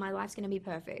LaPalmer, my life's going to be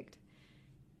perfect."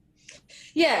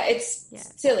 Yeah, it's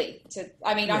silly.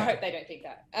 I hope they don't think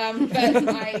that.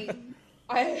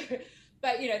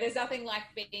 But there's nothing like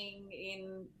being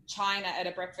in China at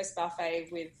a breakfast buffet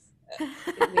with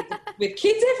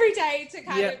kids every day to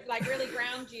kind of like really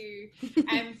ground you,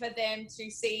 and for them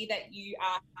to see that you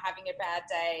are having a bad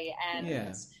day,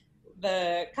 and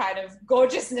the kind of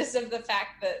gorgeousness of the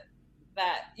fact that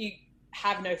you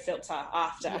have no filter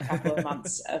after a couple of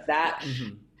months of that.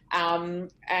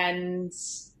 And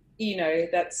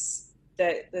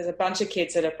there's a bunch of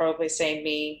kids that have probably seen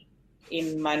me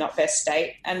in my not best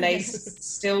state, and they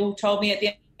still told me at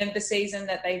the end of the season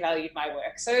that they valued my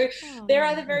work. So they're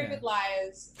either very good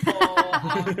liars, or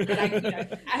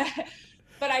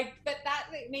but that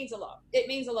it means a lot. It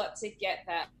means a lot to get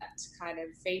that kind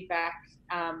of feedback,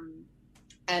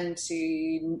 and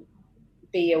to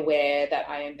be aware that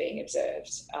I am being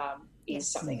observed is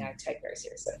something I take very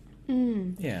seriously.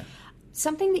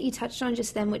 Something that you touched on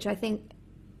just then, which I think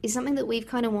is something that we've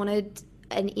kind of wanted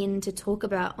an in to talk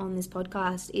about on this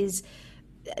podcast, is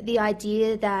the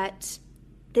idea that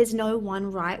there's no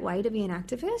one right way to be an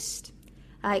activist.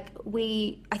 I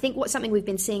think something we've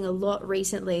been seeing a lot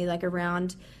recently, like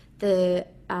around the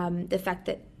fact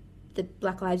that the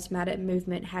Black Lives Matter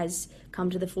movement has come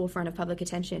to the forefront of public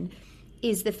attention,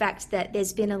 is the fact that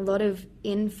there's been a lot of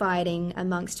infighting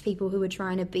amongst people who are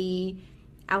trying to be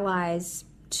allies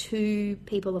to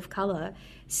people of colour,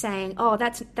 saying, "Oh,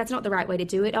 that's not the right way to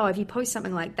do it. Oh, if you post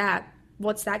something like that,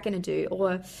 what's that going to do?"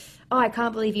 Or, "Oh, I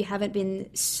can't believe you haven't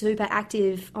been super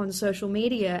active on social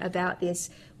media about this,"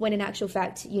 when in actual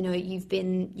fact, you've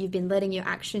been letting your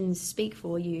actions speak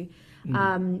for you.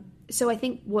 So I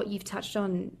think what you've touched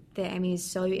on there, Amy, is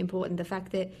so important. The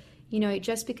fact that,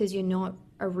 just because you're not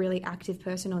a really active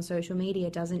person on social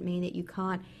media doesn't mean that you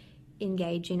can't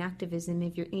engage in activism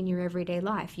if you're in your everyday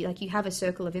life. You have a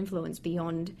circle of influence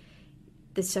beyond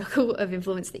the circle of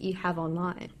influence that you have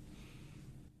online.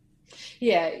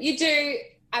 Yeah, you do,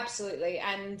 absolutely.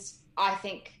 And I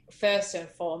think first and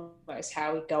foremost,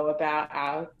 how we go about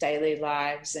our daily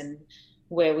lives and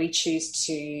where we choose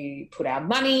to put our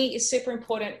money is super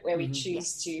important, where we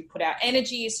choose to put our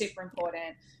energy is super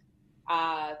important.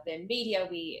 The media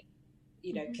we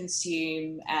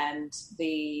consume, and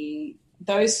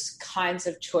those kinds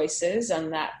of choices on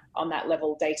that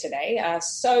level day to day are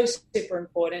so super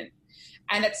important.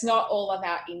 And it's not all of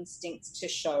our instincts to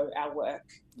show our work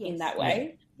in that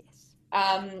way.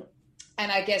 And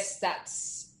I guess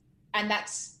that's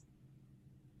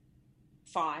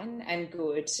fine and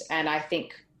good. And I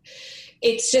think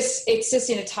it's just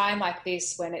in a time like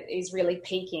this when it is really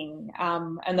peaking,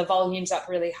 and the volume's up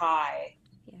really high.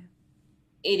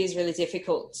 it is really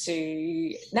difficult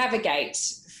to navigate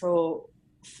for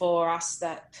us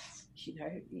that, you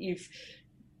know,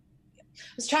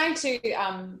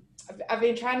 I've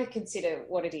been trying to consider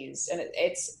what it is, and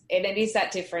it is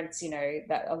that difference, you know,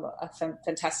 that a lot of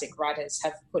fantastic writers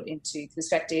have put into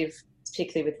perspective,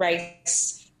 particularly with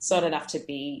race. It's not enough to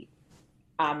be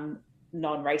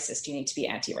non-racist, you need to be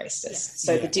anti-racist. Yes.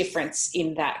 So the difference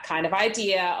in that kind of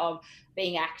idea of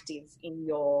being active in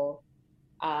your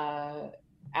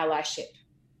allyship.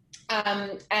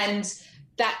 And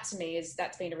that to me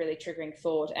that's been a really triggering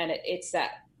thought. And it's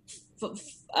that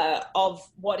of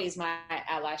what is my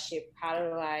allyship? How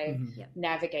do I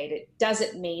navigate it? Does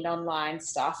it mean online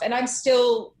stuff? And I'm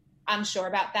still unsure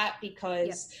about that,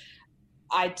 because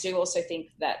I do also think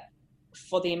that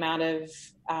for the amount of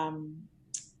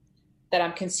that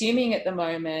I'm consuming at the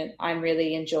moment, I'm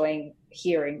really enjoying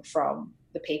hearing from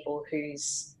the people who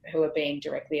are being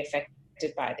directly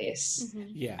affected by this. Mm-hmm.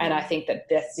 Yeah. And I think that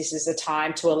this is a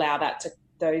time to allow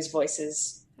those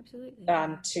voices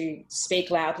to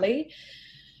speak loudly.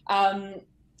 And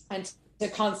to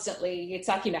constantly, it's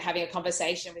like, you know, having a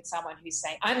conversation with someone who's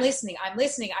saying, I'm listening.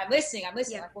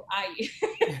 Yeah. Like, well, are you?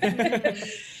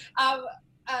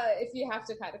 If you have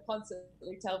to kind of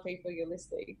constantly tell people you're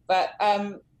listening. But,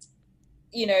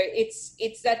 you know,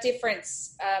 it's that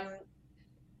difference,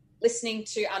 listening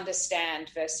to understand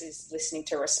versus listening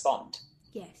to respond.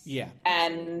 Yes. Yeah.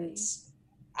 And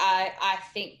I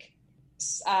think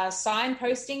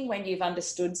signposting when you've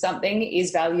understood something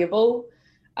is valuable,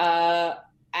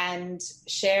 and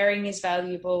sharing is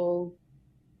valuable.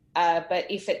 But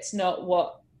if it's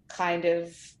not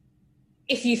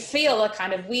if you feel a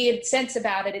kind of weird sense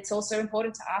about it, it's also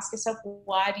important to ask yourself,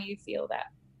 why do you feel that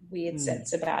weird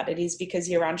sense about it? Is because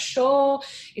you're unsure?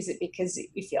 Is it because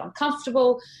you feel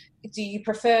uncomfortable? Do you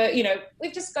prefer, you know,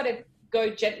 we've just got to go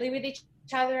gently with each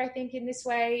other, I think, in this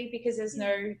way, because there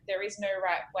is no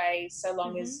right way, so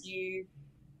long as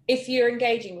if you're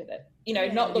engaging with it, you know,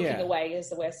 not looking away is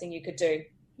the worst thing you could do.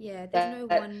 Yeah, there's no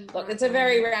one. Look, it's a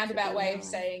very roundabout way of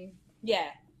saying,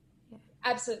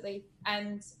 absolutely.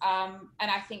 And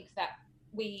I think that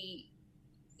we,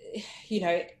 you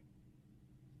know,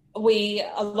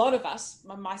 a lot of us,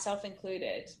 myself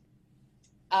included,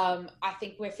 I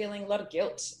think we're feeling a lot of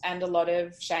guilt and a lot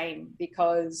of shame,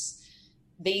 because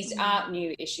these aren't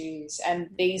new issues, and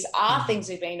these are things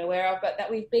we've been aware of, but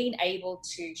that we've been able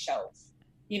to shelve.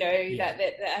 You know,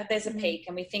 that there's a peak,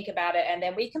 and we think about it, and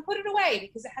then we can put it away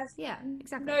because it has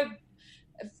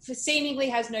seemingly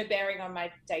has no bearing on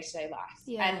my day-to-day life.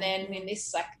 Yeah. And then in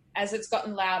this, like, as it's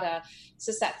gotten louder, it's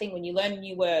just that thing when you learn a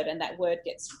new word, and that word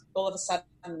gets, all of a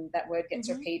sudden, that word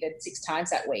gets repeated 6 times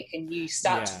that week, and you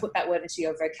start to put that word into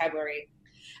your vocabulary.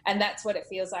 And that's what it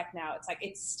feels like now. It's like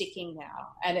it's sticking now,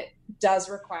 and it does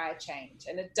require change,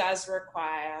 and it does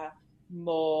require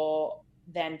more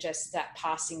than just that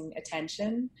passing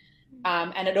attention.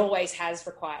 And it always has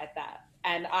required that.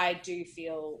 And I do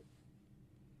feel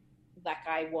like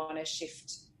I want to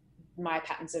shift my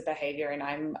patterns of behavior, and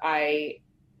I'm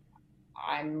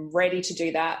ready to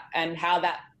do that. And how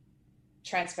that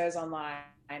transfers online,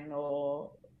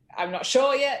 or I'm not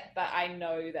sure yet, but I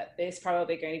know that there's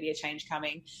probably going to be a change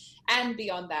coming. And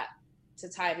beyond that, to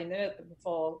tie it in there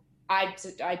before, I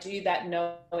do that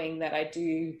knowing that I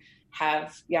do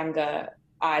have younger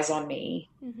eyes on me.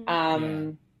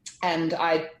 And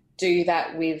I do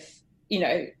that with, you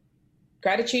know,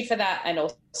 gratitude for that, and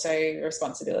also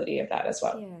responsibility of that as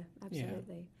well. Yeah,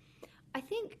 absolutely. Yeah. I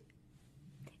think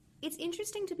it's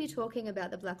interesting to be talking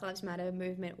about the Black Lives Matter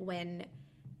movement when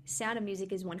Sound of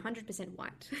Music is 100%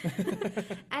 white.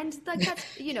 And like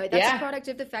that's, you know, that's a product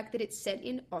of the fact that it's set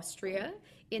in Austria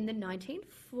in the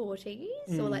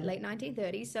 1940s or like late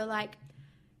 1930s. So like,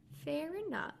 fair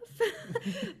enough.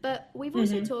 But we've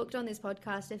also talked on this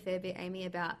podcast a fair bit, Amy,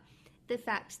 about the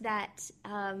fact that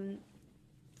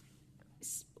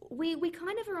we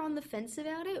kind of are on the fence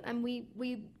about it, and we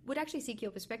would actually seek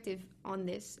your perspective on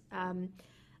this,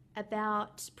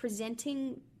 about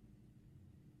presenting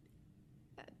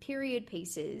period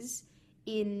pieces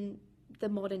in the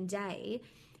modern day,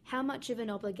 how much of an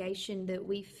obligation that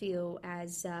we feel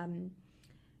as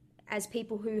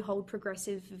people who hold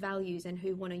progressive values and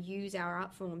who want to use our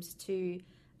art forms to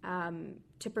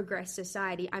progress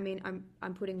society. I mean,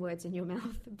 I'm putting words in your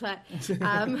mouth, but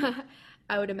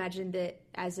I would imagine that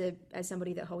as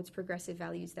somebody that holds progressive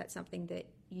values, that's something that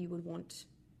you would want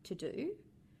to do.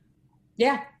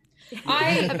 Yeah,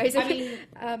 basically.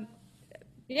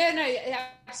 Yeah, no,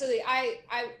 absolutely. I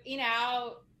in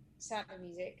our Sound of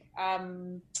Music,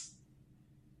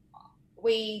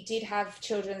 we did have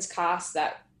children's casts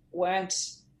that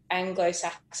weren't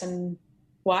Anglo-Saxon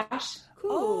white.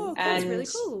 Cool. That's really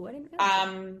cool. I didn't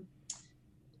realize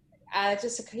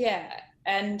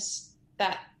And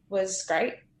that was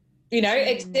great. You know,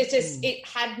 it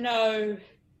had no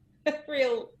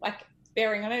real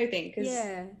bearing on anything because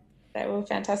they were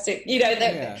fantastic. You know,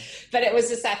 but it was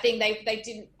just that thing. They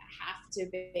didn't have to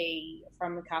be,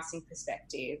 from a casting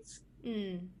perspective,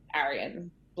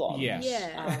 Aryan blonde.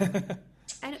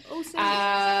 And also,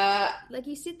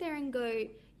 you sit there and go,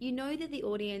 you know that the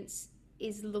audience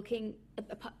is looking,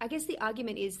 I guess the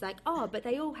argument is but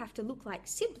they all have to look like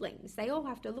siblings. They all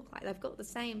have to look like they've got the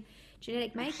same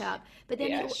genetic makeup. But then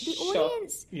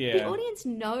the audience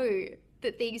know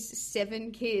that these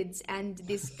 7 kids and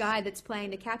this guy that's playing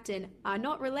the captain are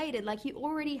not related. You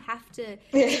already have to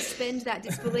suspend that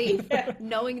disbelief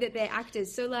knowing that they're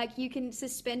actors. So you can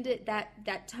suspend it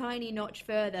that tiny notch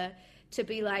further to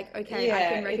be I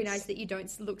can recognize that you don't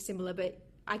look similar, but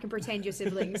I can pretend you're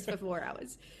siblings for 4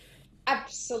 hours.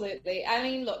 Absolutely. I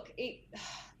mean, look,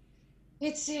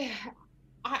 it's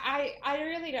I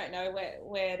really don't know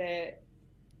where to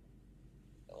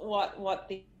what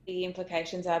the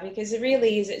implications are, because it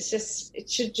really is. It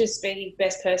should just be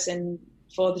best person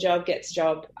for the job gets the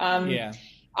job. I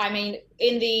mean,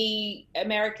 in the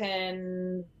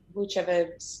American,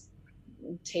 whichever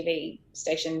TV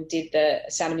station did the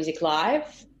Sound of Music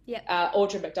live,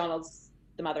 Audra McDonald's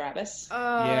the Mother Abbess.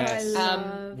 Oh, yes. I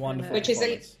love wonderful. Which is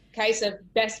a case of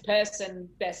best person,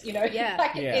 best, you know.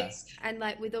 It's, and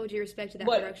with all due respect to that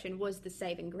production, was the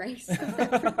saving grace.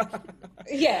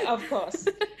 Yeah, of course.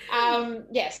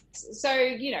 Yes. So,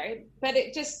 you know, but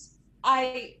it just,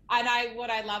 what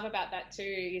I love about that too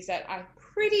is that I'm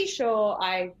pretty sure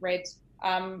I read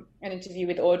an interview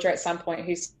with Audra at some point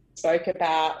who spoke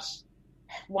about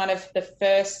one of the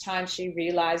first times she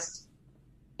realised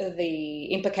the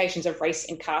implications of race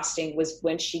in casting was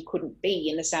when she couldn't be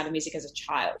in The Sound of Music as a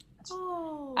child.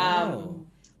 Well,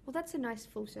 that's a nice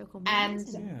full circle moment,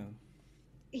 isn't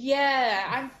it?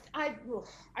 I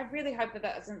really hope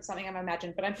that isn't something I've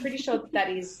imagined, but I'm pretty sure that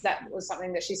was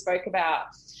something that she spoke about.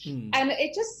 And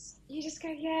you just go,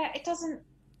 it doesn't.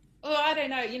 Well, I don't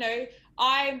know. You know,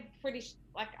 I'm pretty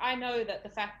I know that the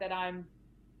fact that I'm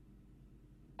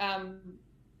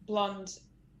blonde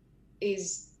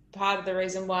is part of the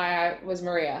reason why I was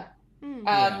Maria.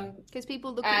 Because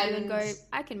people look at you and go,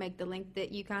 I can make the link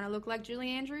that you kind of look like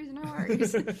Julie Andrews, no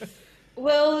worries.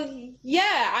 Well,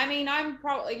 yeah, I mean, I'm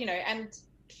probably, you know, and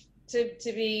to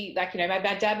be you know, my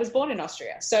dad was born in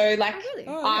Austria. So really?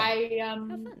 How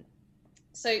fun.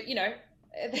 So, you know,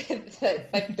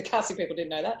 the casting people didn't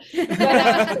know that.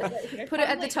 But, you know, put it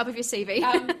at the top of your CV.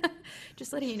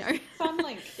 Just letting you know. Fun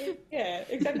link. Yeah,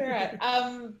 exactly right.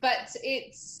 But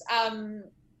it's,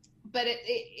 but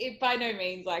it by no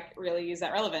means really is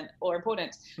that relevant or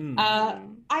important.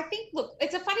 I think, look,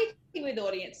 it's a funny thing with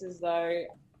audiences though.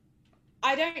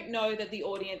 I don't know that the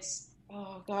audience,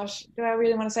 oh gosh, do I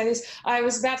really want to say this? I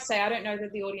was about to say, I don't know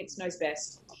that the audience knows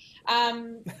best.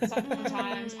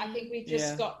 Sometimes I think we've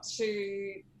just got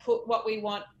to put what we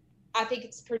want. I think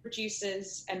it's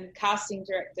producers and casting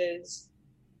directors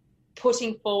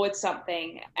putting forward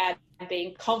something and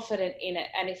being confident in it.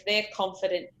 And if they're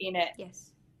confident in it,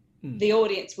 the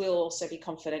audience will also be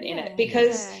confident in it,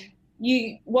 because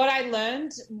what I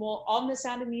learned more on The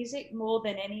Sound of Music, more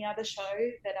than any other show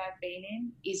that I've been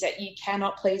in, is that you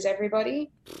cannot please everybody.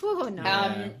 Oh, no.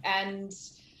 And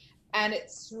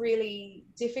it's really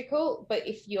difficult, but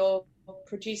if your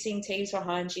producing team's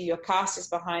behind you, your cast is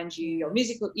behind you, your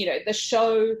musical, you know, the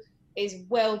show is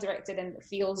well directed and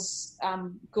feels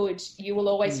good, you will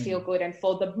always feel good. And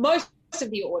for the most of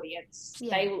the audience,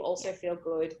 they will also feel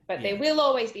good. But there will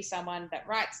always be someone that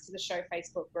writes to the show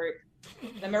Facebook group,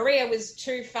 the Maria was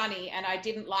too funny and I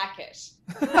didn't like it,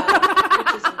 which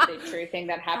isn't the true thing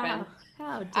that happened.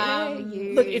 How dare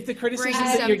you? Look, if the criticism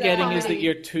that you're getting is that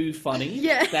you're too funny,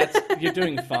 you're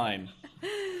doing fine.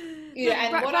 Yeah,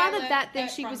 and rather that than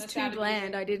she was too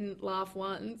bland, I didn't laugh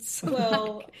once.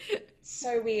 Well,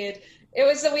 so weird. It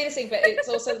was the weirdest thing, but it's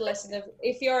also the lesson of,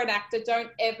 if you're an actor,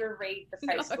 don't ever read the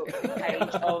Facebook page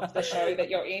of the show that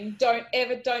you're in. Don't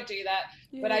do that.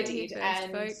 But I did,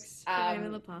 and folks.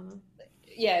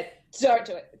 Yeah, don't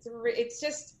do it.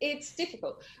 It's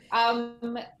difficult.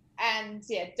 And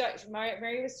yeah,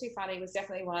 Maria was too funny was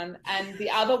definitely one. And the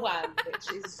other one,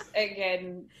 which is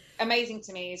again amazing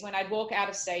to me, is when I'd walk out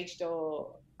of stage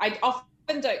door. I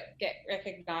often don't get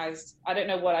recognised. I don't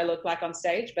know what I look like on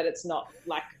stage, but it's not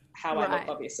like how I look,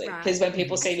 obviously, because when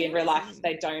people see me in real life,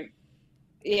 they don't.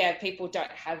 Yeah, people don't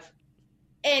have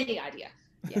any idea.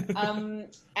 Yeah.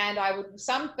 And I would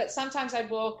but sometimes I'd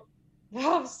walk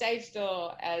off stage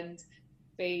door and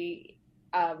be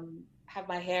have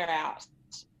my hair out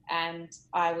and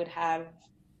I would have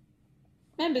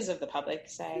members of the public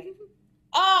say,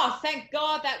 "Oh, thank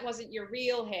God that wasn't your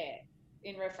real hair,"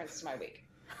 in reference to my wig.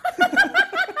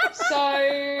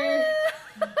 So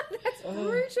That's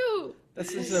brutal.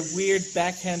 This is a weird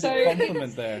backhanded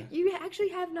compliment there. You actually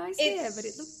have nice hair, but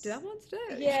it looked dumb on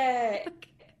stage. Yeah.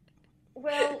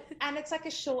 Well, and it's like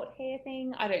a short hair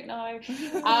thing. I don't know.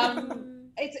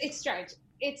 It's strange.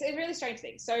 It's a really strange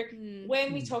thing. So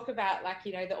when we talk about, like,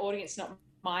 you know, the audience not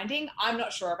minding, I'm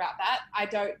not sure about that. I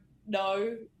don't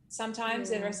know. Sometimes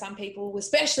there are some people,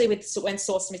 especially when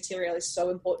source material is so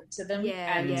important to them,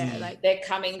 like they're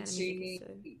coming to,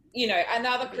 you know,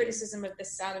 another criticism of The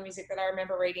Sound of Music that I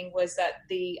remember reading was that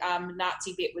the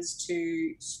Nazi bit was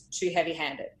too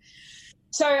heavy-handed.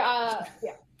 So, yeah.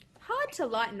 Hard to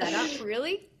lighten that up,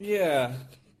 really. Yeah.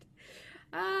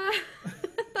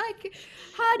 Like,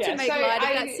 hard to make light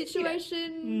of that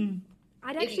situation. You know,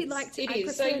 I'd actually like to. I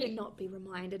prefer to not be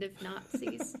reminded of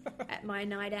Nazis at my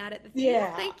night out at the theatre.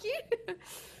 Yeah. Thank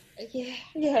you.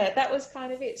 Yeah, that was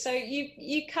kind of it. So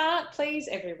you can't please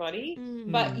everybody,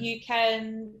 but you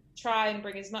can try and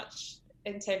bring as much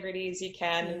integrity as you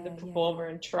can in the performer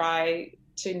and try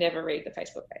to never read the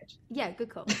Facebook page. Yeah, good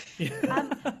call.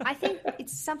 I think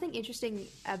it's something interesting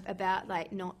about,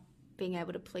 like, not being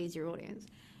able to please your audience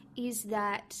is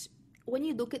that when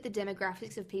you look at the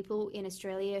demographics of people in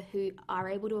Australia who are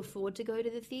able to afford to go to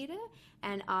the theatre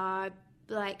and are,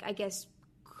 like, I guess,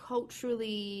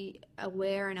 culturally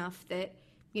aware enough that,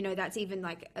 you know, that's even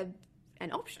like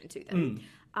an option to them,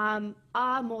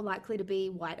 are more likely to be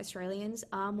white Australians,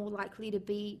 are more likely to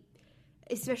be,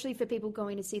 especially for people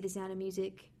going to see The Sound of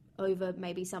Music over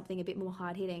maybe something a bit more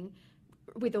hard-hitting,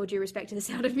 with all due respect to The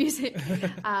Sound of Music,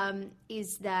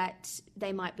 is that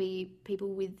they might be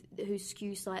people who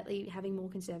skew slightly, having more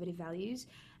conservative values,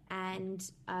 and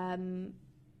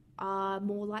are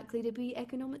more likely to be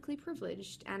economically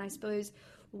privileged. And I suppose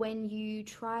when you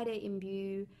try to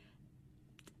imbue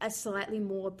a slightly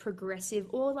more progressive,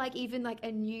 or like even like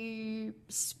a new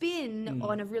spin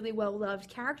on a really well-loved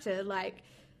character like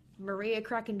Maria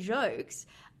cracking jokes,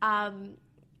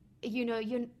 you know,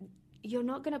 you're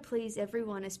not going to please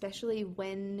everyone, especially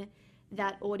when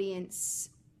that audience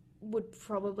would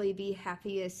probably be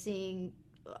happier seeing,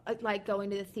 like,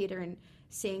 going to the theatre and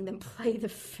seeing them play the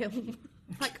film,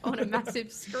 like, on a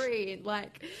massive screen.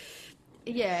 Like,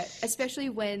 yeah, especially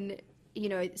when, you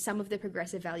know, some of the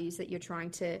progressive values that you're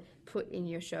trying to put in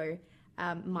your show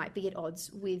might be at odds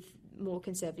with more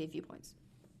conservative viewpoints,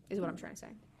 is what I'm trying to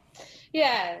say.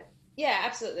 Yeah,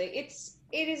 absolutely.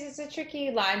 It's a tricky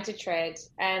line to tread,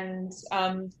 and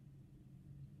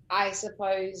I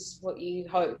suppose what you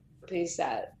hope is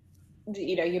that,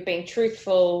 you know, you're being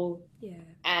truthful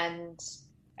and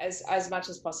as much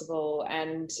as possible,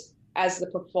 and as the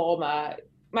performer,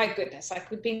 my goodness, I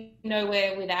could be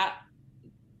nowhere without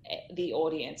the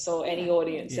audience or any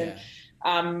audience, and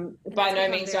by no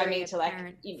means do I mean to, like,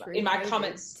 in my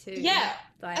comments too.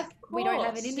 Like, we don't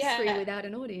have an industry without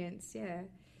an audience.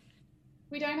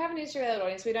 We don't have an industry without an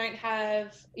audience. We don't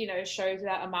have, you know, shows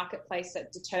without a marketplace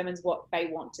that determines what they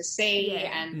want to see,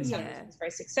 and sometimes it's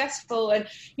very successful. And,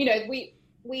 you know, we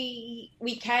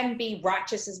can be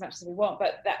righteous as much as we want,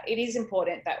 but that it is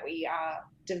important that we are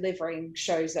delivering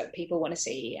shows that people want to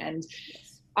see. And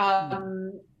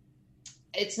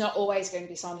it's not always going to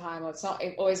be Sondheim, or it's not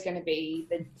always going to be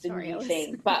the new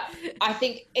thing. But I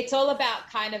think it's all about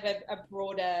kind of a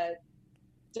broader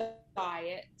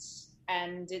diet.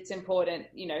 And it's important,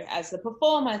 you know, as the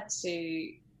performer,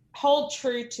 to hold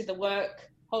true to the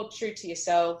work, hold true to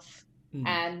yourself,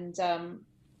 and to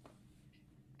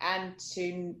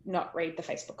not read the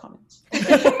Facebook comments. No,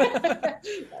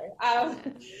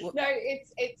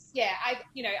 it's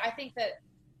I think that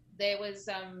there was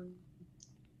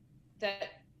that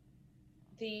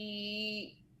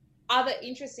the other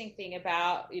interesting thing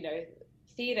about, you know,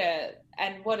 theatre,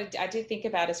 and what I did think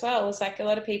about as well was, like, a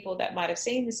lot of people that might have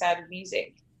seen The Sound of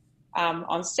Music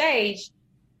on stage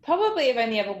probably have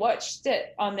only ever watched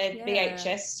it on their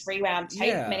VHS rewound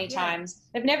tape many times.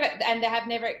 They have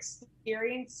never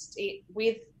experienced it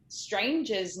with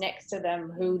strangers next to them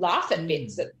who laugh at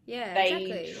bits that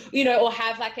they, you know, or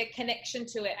have like a connection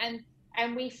to it.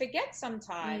 And we forget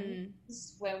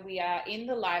sometimes when we are in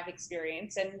the live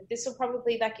experience, and this will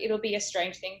probably, like, it'll be a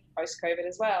strange thing post-COVID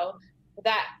as well,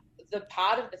 that the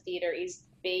part of the theatre is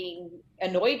being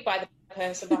annoyed by the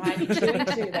person behind you chewing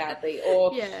too loudly,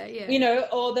 or you know,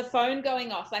 or the phone going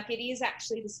off. Like, it is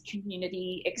actually this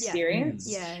community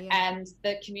experience, and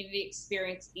the community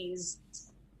experience is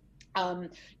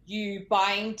you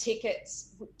buying tickets,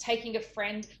 taking a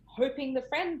friend, hoping the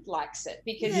friend likes it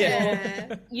because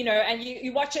Yeah. you know, and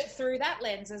you watch it through that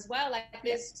lens as well. Like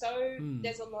there's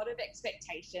a lot of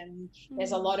expectation.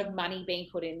 There's a lot of money being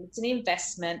put in. It's an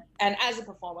investment. And as a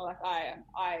performer, like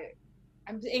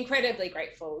I'm incredibly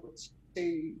grateful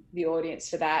to the audience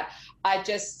for that. I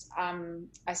just,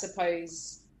 I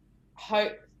suppose,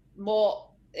 hope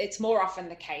it's more often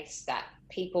the case that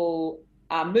people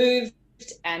are moved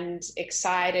and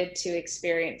excited to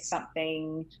experience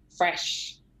something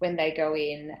fresh when they go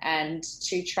in, and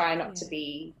to try not to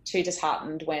be too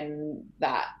disheartened when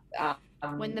that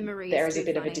when the Marie there is a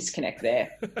bit of a disconnect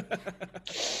there.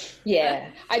 Yeah,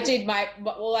 I did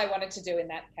all I wanted to do in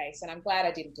that case, and I'm glad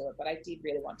I didn't do it, but I did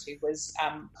really want to, was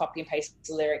copy and paste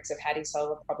the lyrics of "How Do You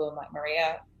Solve a Problem Like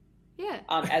Maria?"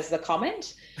 As the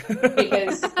comment,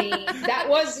 because that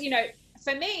was, you know,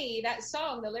 for me, that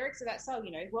song, the lyrics of that song,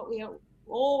 you know, what we are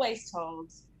always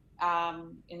told,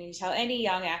 and you tell any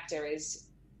young actor is,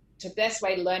 the best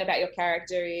way to learn about your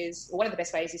character is, or one of the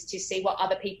best ways is to see what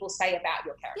other people say about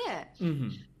your character. Yeah.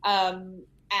 Mm-hmm.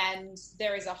 And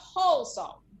there is a whole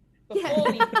song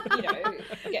before we, you know,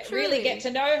 really get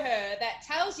to know her that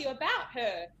tells you about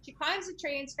her. She climbs a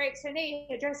tree and scrapes her knee.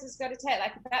 Her dress has got a tear.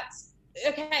 Like, that's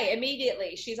okay.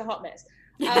 Immediately, she's a hot mess.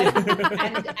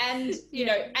 And you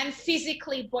know, and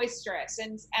physically boisterous,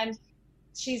 and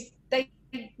they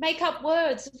make up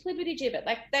words, flippity gibbet.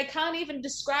 Like, they can't even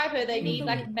describe her. They need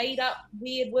like made up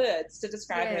weird words to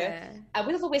describe her.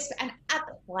 With a whisper, and a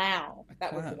clown.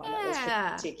 That was the one that was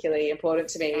particularly important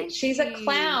to me. She's a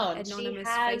clown. Anonymous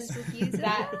she has Facebook user.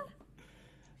 that.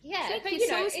 Yeah, but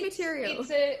you know, source material.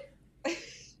 It's a.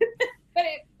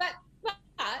 but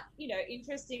you know,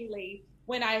 interestingly,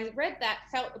 when I read that,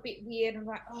 felt a bit weird. I'm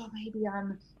like, oh, maybe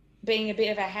I'm being a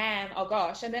bit of a ham. Oh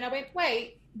gosh! And then I went,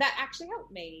 wait, that actually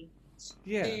helped me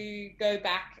to go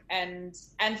back and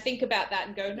think about that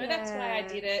and go, no, that's why I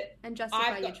did it, and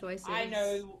justify your choices. I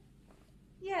know,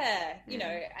 you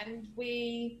know, and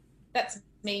that's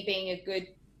me being a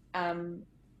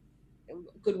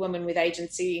good woman with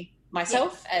agency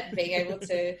myself at being able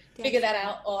to figure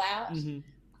that all out.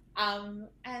 Mm-hmm.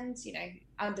 And you know,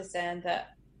 understand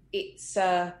that it's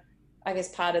I guess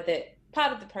part of the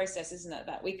process, isn't it,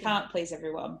 that we can't please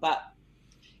everyone, but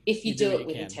if you do it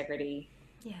with integrity,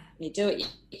 you do it,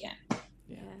 you can.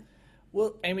 Yeah.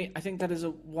 Well, Amy, I think that is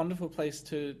a wonderful place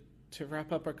to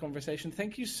wrap up our conversation.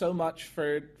 Thank you so much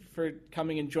for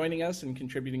coming and joining us and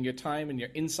contributing your time and your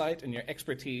insight and your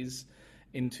expertise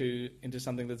into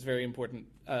something that's very important,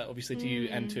 obviously, to you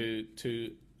and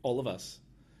to all of us.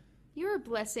 You're a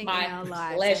blessing My in our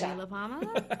lives, pleasure. Amy La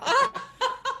Palma.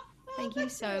 Thank you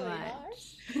so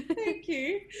much.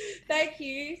 Thank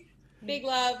you. Big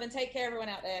love, and take care, everyone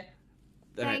out there.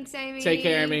 Thanks, Amy. Take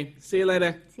care, Amy. See you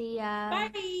later. See ya.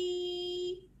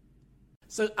 Bye.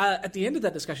 So at the end of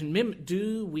that discussion, Mim,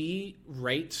 do we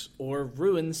rate or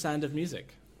ruin Sound of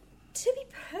Music? To be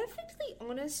perfectly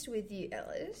honest with you,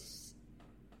 Ellis,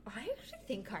 I actually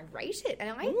think I rate it.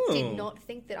 And I did not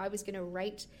think that I was going to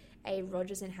rate a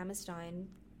Rodgers and Hammerstein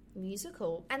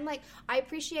musical. And, like, I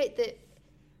appreciate that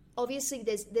obviously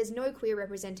there's no queer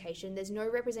representation. There's no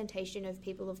representation of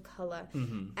people of colour.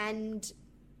 Mm-hmm. And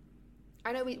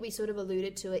I know we sort of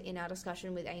alluded to it in our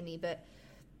discussion with Amy, but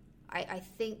I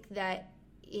think that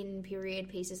in period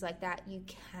pieces like that, you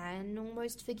can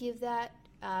almost forgive that.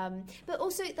 But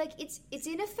also, like, it's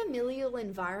in a familial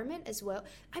environment as well.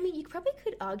 I mean, you probably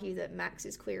could argue that Max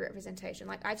is queer representation.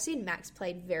 Like, I've seen Max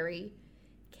played very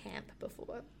camp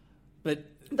before. But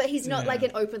he's not like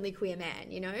an openly queer man,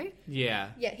 you know? Yeah.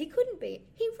 Yeah, he couldn't be.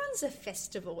 He runs a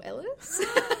festival, Ellis.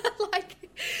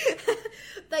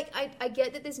 I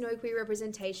get that there's no queer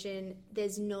representation.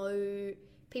 There's no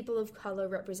people of color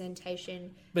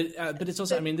representation. But it's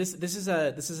also, I mean, this is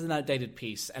an outdated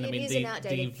piece, and I mean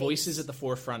the voices at the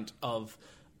forefront of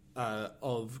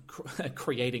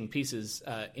creating pieces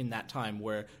in that time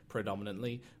were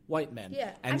predominantly white men.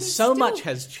 Yeah, and I mean, so much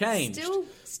has changed.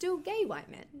 Still gay white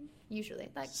men usually,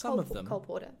 like some of them. Cole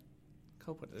Porter.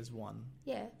 Cole Porter is one.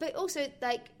 Yeah, but also,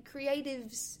 like,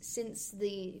 creatives since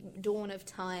the dawn of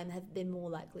time have been more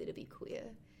likely to be queer.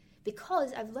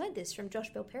 Because I've learned this from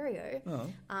Josh Belperio,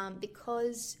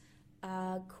 because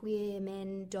queer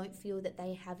men don't feel that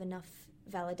they have enough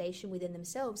validation within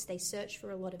themselves, they search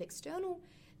for a lot of external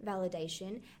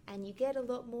validation, and you get a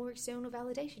lot more external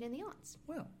validation in the arts.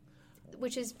 Well,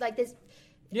 which is like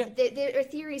there are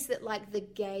theories that, like, the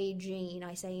gay gene,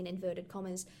 I say in inverted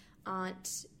commas,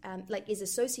 aren't is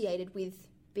associated with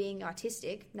being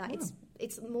artistic. No,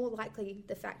 it's more likely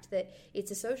the fact that it's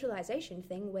a socialization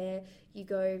thing where you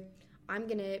go, I'm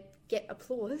going to get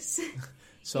applause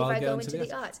So if I'll I go into the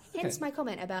the arts. Hence Okay. my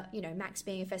comment about, Max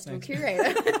being a festival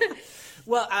curator.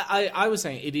 Well, I was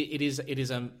saying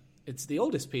it's the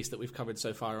oldest piece that we've covered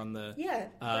so far on the Yeah,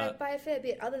 by a fair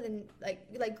bit. Other than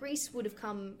like Grease would have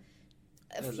come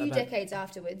a few about- decades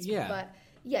afterwards. Yeah. But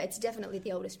yeah, it's definitely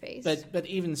the oldest piece. But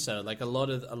even so, like a lot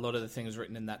of the things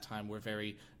written in that time were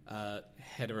very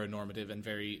heteronormative and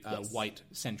very Yes. white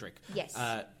centric. Yes.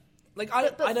 But but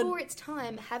I don't. for its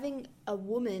time, having a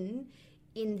woman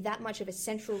in that much of a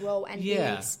central role and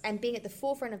Yeah. being at the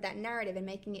forefront of that narrative and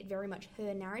making it very much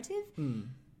her narrative, Hmm.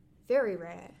 very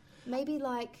rare. Maybe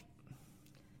like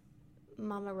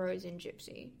Mama Rose in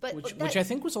Gypsy, but Which I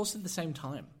think was also the same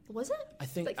time. was it? I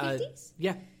think like 50s.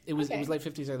 Yeah, it was. Okay. It was late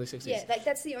 50s, early 60s. Yeah, like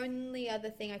that's the only other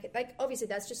thing I could like. Obviously,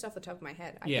 that's just off the top of my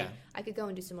head. I could go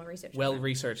and do some more research. Well on that.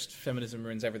 researched feminism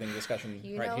ruins everything discussion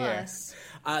You right know here. us.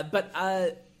 But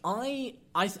I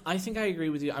think I agree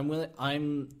with you.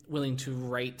 I'm willing to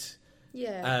rate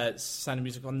Sound of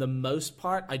Music on the most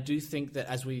part. I do think that,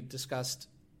 as we discussed,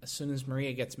 as soon as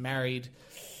Maria gets married,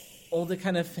 all the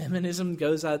kind of feminism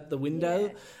goes out the window.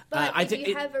 Yeah. But I if think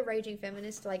you have a raging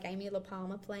feminist like Amy La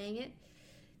Palmer playing it,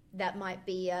 that might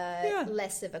be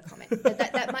less of a comment.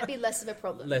 that might be less of a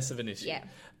problem. less of an issue. Yeah.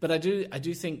 But I do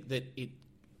think that it,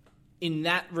 in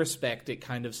that respect, it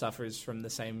kind of suffers from the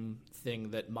same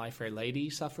thing that My Fair Lady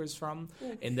suffers from,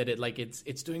 in that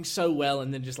it's doing so well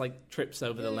and then just like trips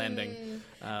over the landing.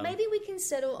 Maybe we can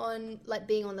settle on like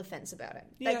being on the fence about it.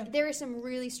 Yeah. Like there are some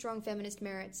really strong feminist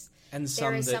merits. And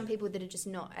there are some some people that are just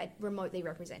not remotely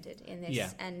represented in this. Yeah.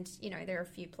 And, there are a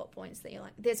few plot points that you're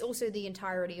like... There's also the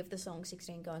entirety of the song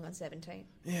 16 going on 17.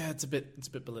 Yeah, it's a bit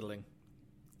belittling.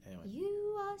 Anyway.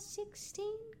 You are 16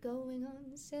 going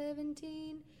on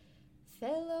 17.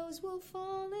 Fellows will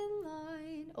fall in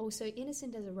line. Also,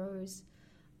 Innocent as a Rose.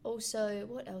 Also,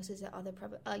 what else is there? Other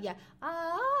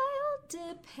I'll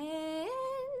depend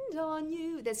on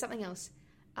you. There's something else.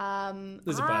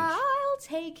 There's a bunch. I'll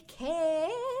take care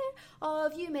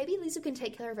of you. Maybe Lisa can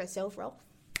take care of herself, Rolf.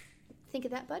 Think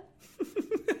of that, bud.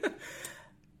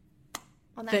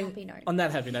 On that happy note. On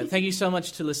that happy note, thank you so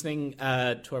much to listening to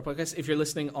our podcast. If you're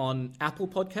listening on Apple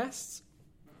Podcasts,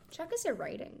 Chuck us a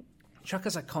rating. chuck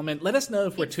us a comment. Let us know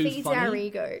if we're too Feeds funny. our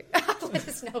ego. Let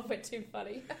us know if we're too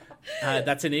funny.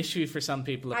 That's an issue for some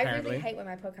people, apparently. I really hate when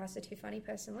my podcasts are too funny,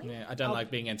 personally. Yeah, I don't like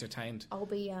being entertained. I'll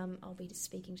be just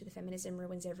speaking to the Feminism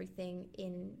Ruins Everything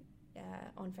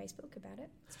on Facebook about it.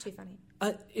 It's too funny.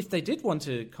 If they did want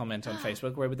to comment on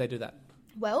Facebook, where would they do that?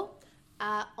 Well,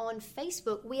 on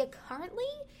Facebook, we are currently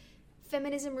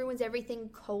Feminism Ruins Everything :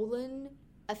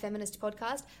 a feminist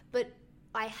podcast, but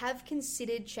I have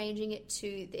considered changing it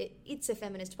to It's a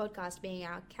Feminist Podcast being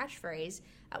our catchphrase,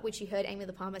 which you heard Amy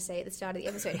La Palmer say at the start of the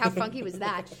episode. How funky was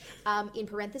that? In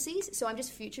parentheses. So I'm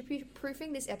just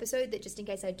future-proofing this episode that just in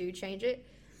case I do change it,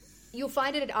 you'll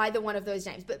find it at either one of those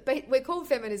names. But we're called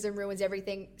Feminism Ruins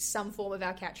Everything, some form of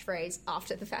our catchphrase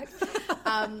after the fact.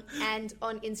 And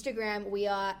on Instagram, we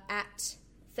are at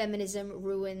Feminism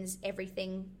Ruins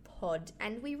Everything Pod.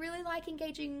 And we really like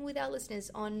engaging with our listeners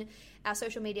on our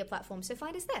social media platforms, so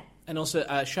find us there. And also,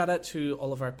 shout out to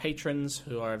all of our patrons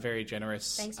who are very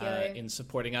generous Thanks, yo. in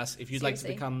supporting us. If you'd like to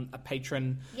Seriously. become a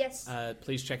patron, Yes.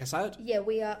 please check us out. Yeah,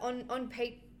 we are on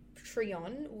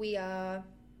Patreon. We are,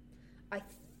 I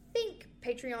think,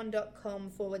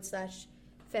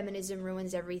 patreon.com/Feminism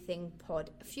Ruins Everything Pod.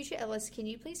 Future Ellis, can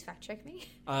you please fact check me?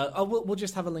 We'll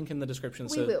just have a link in the description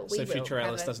so Future have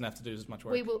Ellis a- doesn't have to do as much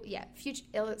work. We will, yeah. Future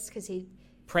Ellis, because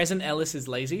Present Ellis is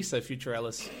lazy, so Future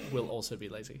Ellis will also be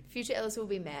lazy. Future Ellis will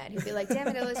be mad. He'll be like, "Damn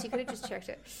it, Ellis, you could have just checked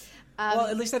it." Well,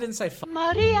 at least I didn't say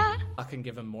Maria. I can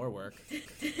give him more work.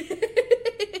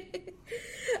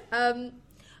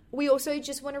 We also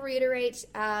just want to reiterate,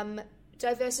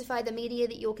 diversify the media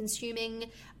that you're consuming,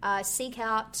 seek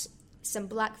out some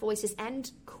black voices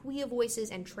and queer voices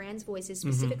and trans voices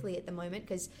specifically at the moment,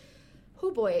 because,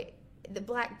 oh boy, the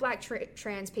black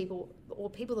trans people or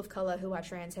people of color who are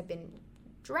trans have been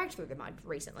dragged through the mud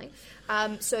recently.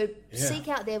 So seek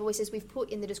out their voices. We've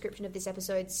put in the description of this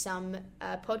episode some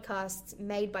podcasts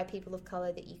made by people of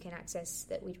color that you can access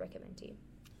that we'd recommend to you.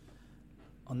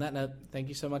 On that note, thank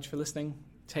you so much for listening.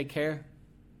 Take care.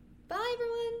 Bye,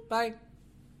 everyone. Bye.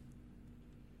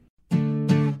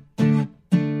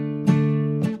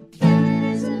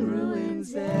 Feminism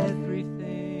ruins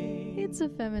everything. It's a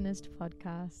feminist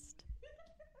podcast.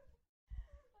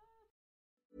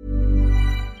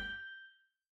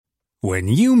 When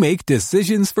you make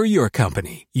decisions for your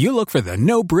company, you look for the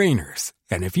no-brainers.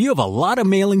 And if you have a lot of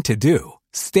mailing to do,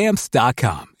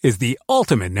 Stamps.com is the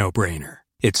ultimate no-brainer.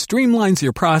 It streamlines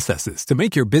your processes to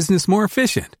make your business more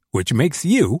efficient, which makes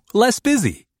you less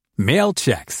busy. Mail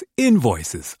checks,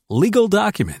 invoices, legal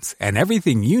documents, and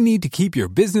everything you need to keep your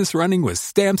business running with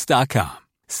Stamps.com.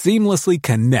 Seamlessly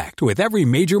connect with every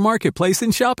major marketplace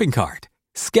and shopping cart.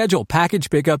 Schedule package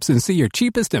pickups and see your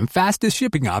cheapest and fastest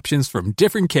shipping options from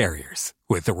different carriers,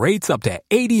 with rates up to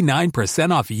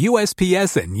 89% off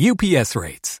USPS and UPS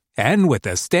rates. And with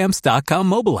the Stamps.com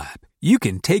mobile app, you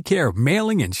can take care of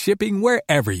mailing and shipping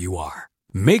wherever you are.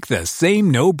 Make the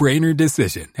same no-brainer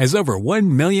decision as over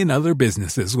 1 million other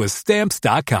businesses with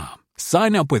Stamps.com.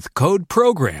 Sign up with code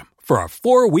PROGRAM for a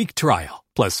 4-week trial,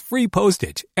 plus free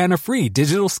postage and a free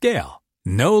digital scale.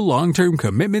 No long-term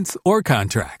commitments or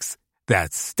contracts.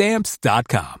 That's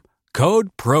Stamps.com.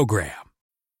 Code PROGRAM.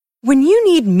 When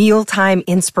you need mealtime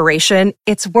inspiration,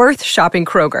 it's worth shopping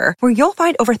Kroger, where you'll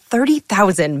find over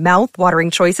 30,000 mouth-watering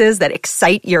choices that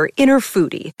excite your inner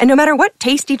foodie. And no matter what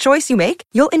tasty choice you make,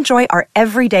 you'll enjoy our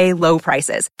everyday low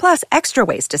prices, plus extra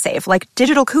ways to save, like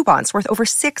digital coupons worth over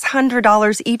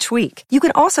 $600 each week. You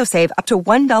can also save up to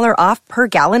 $1 off per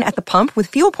gallon at the pump with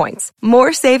fuel points.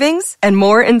 More savings and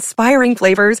more inspiring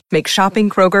flavors make shopping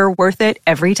Kroger worth it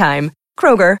every time.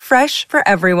 Kroger, fresh for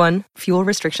everyone. Fuel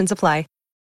restrictions apply.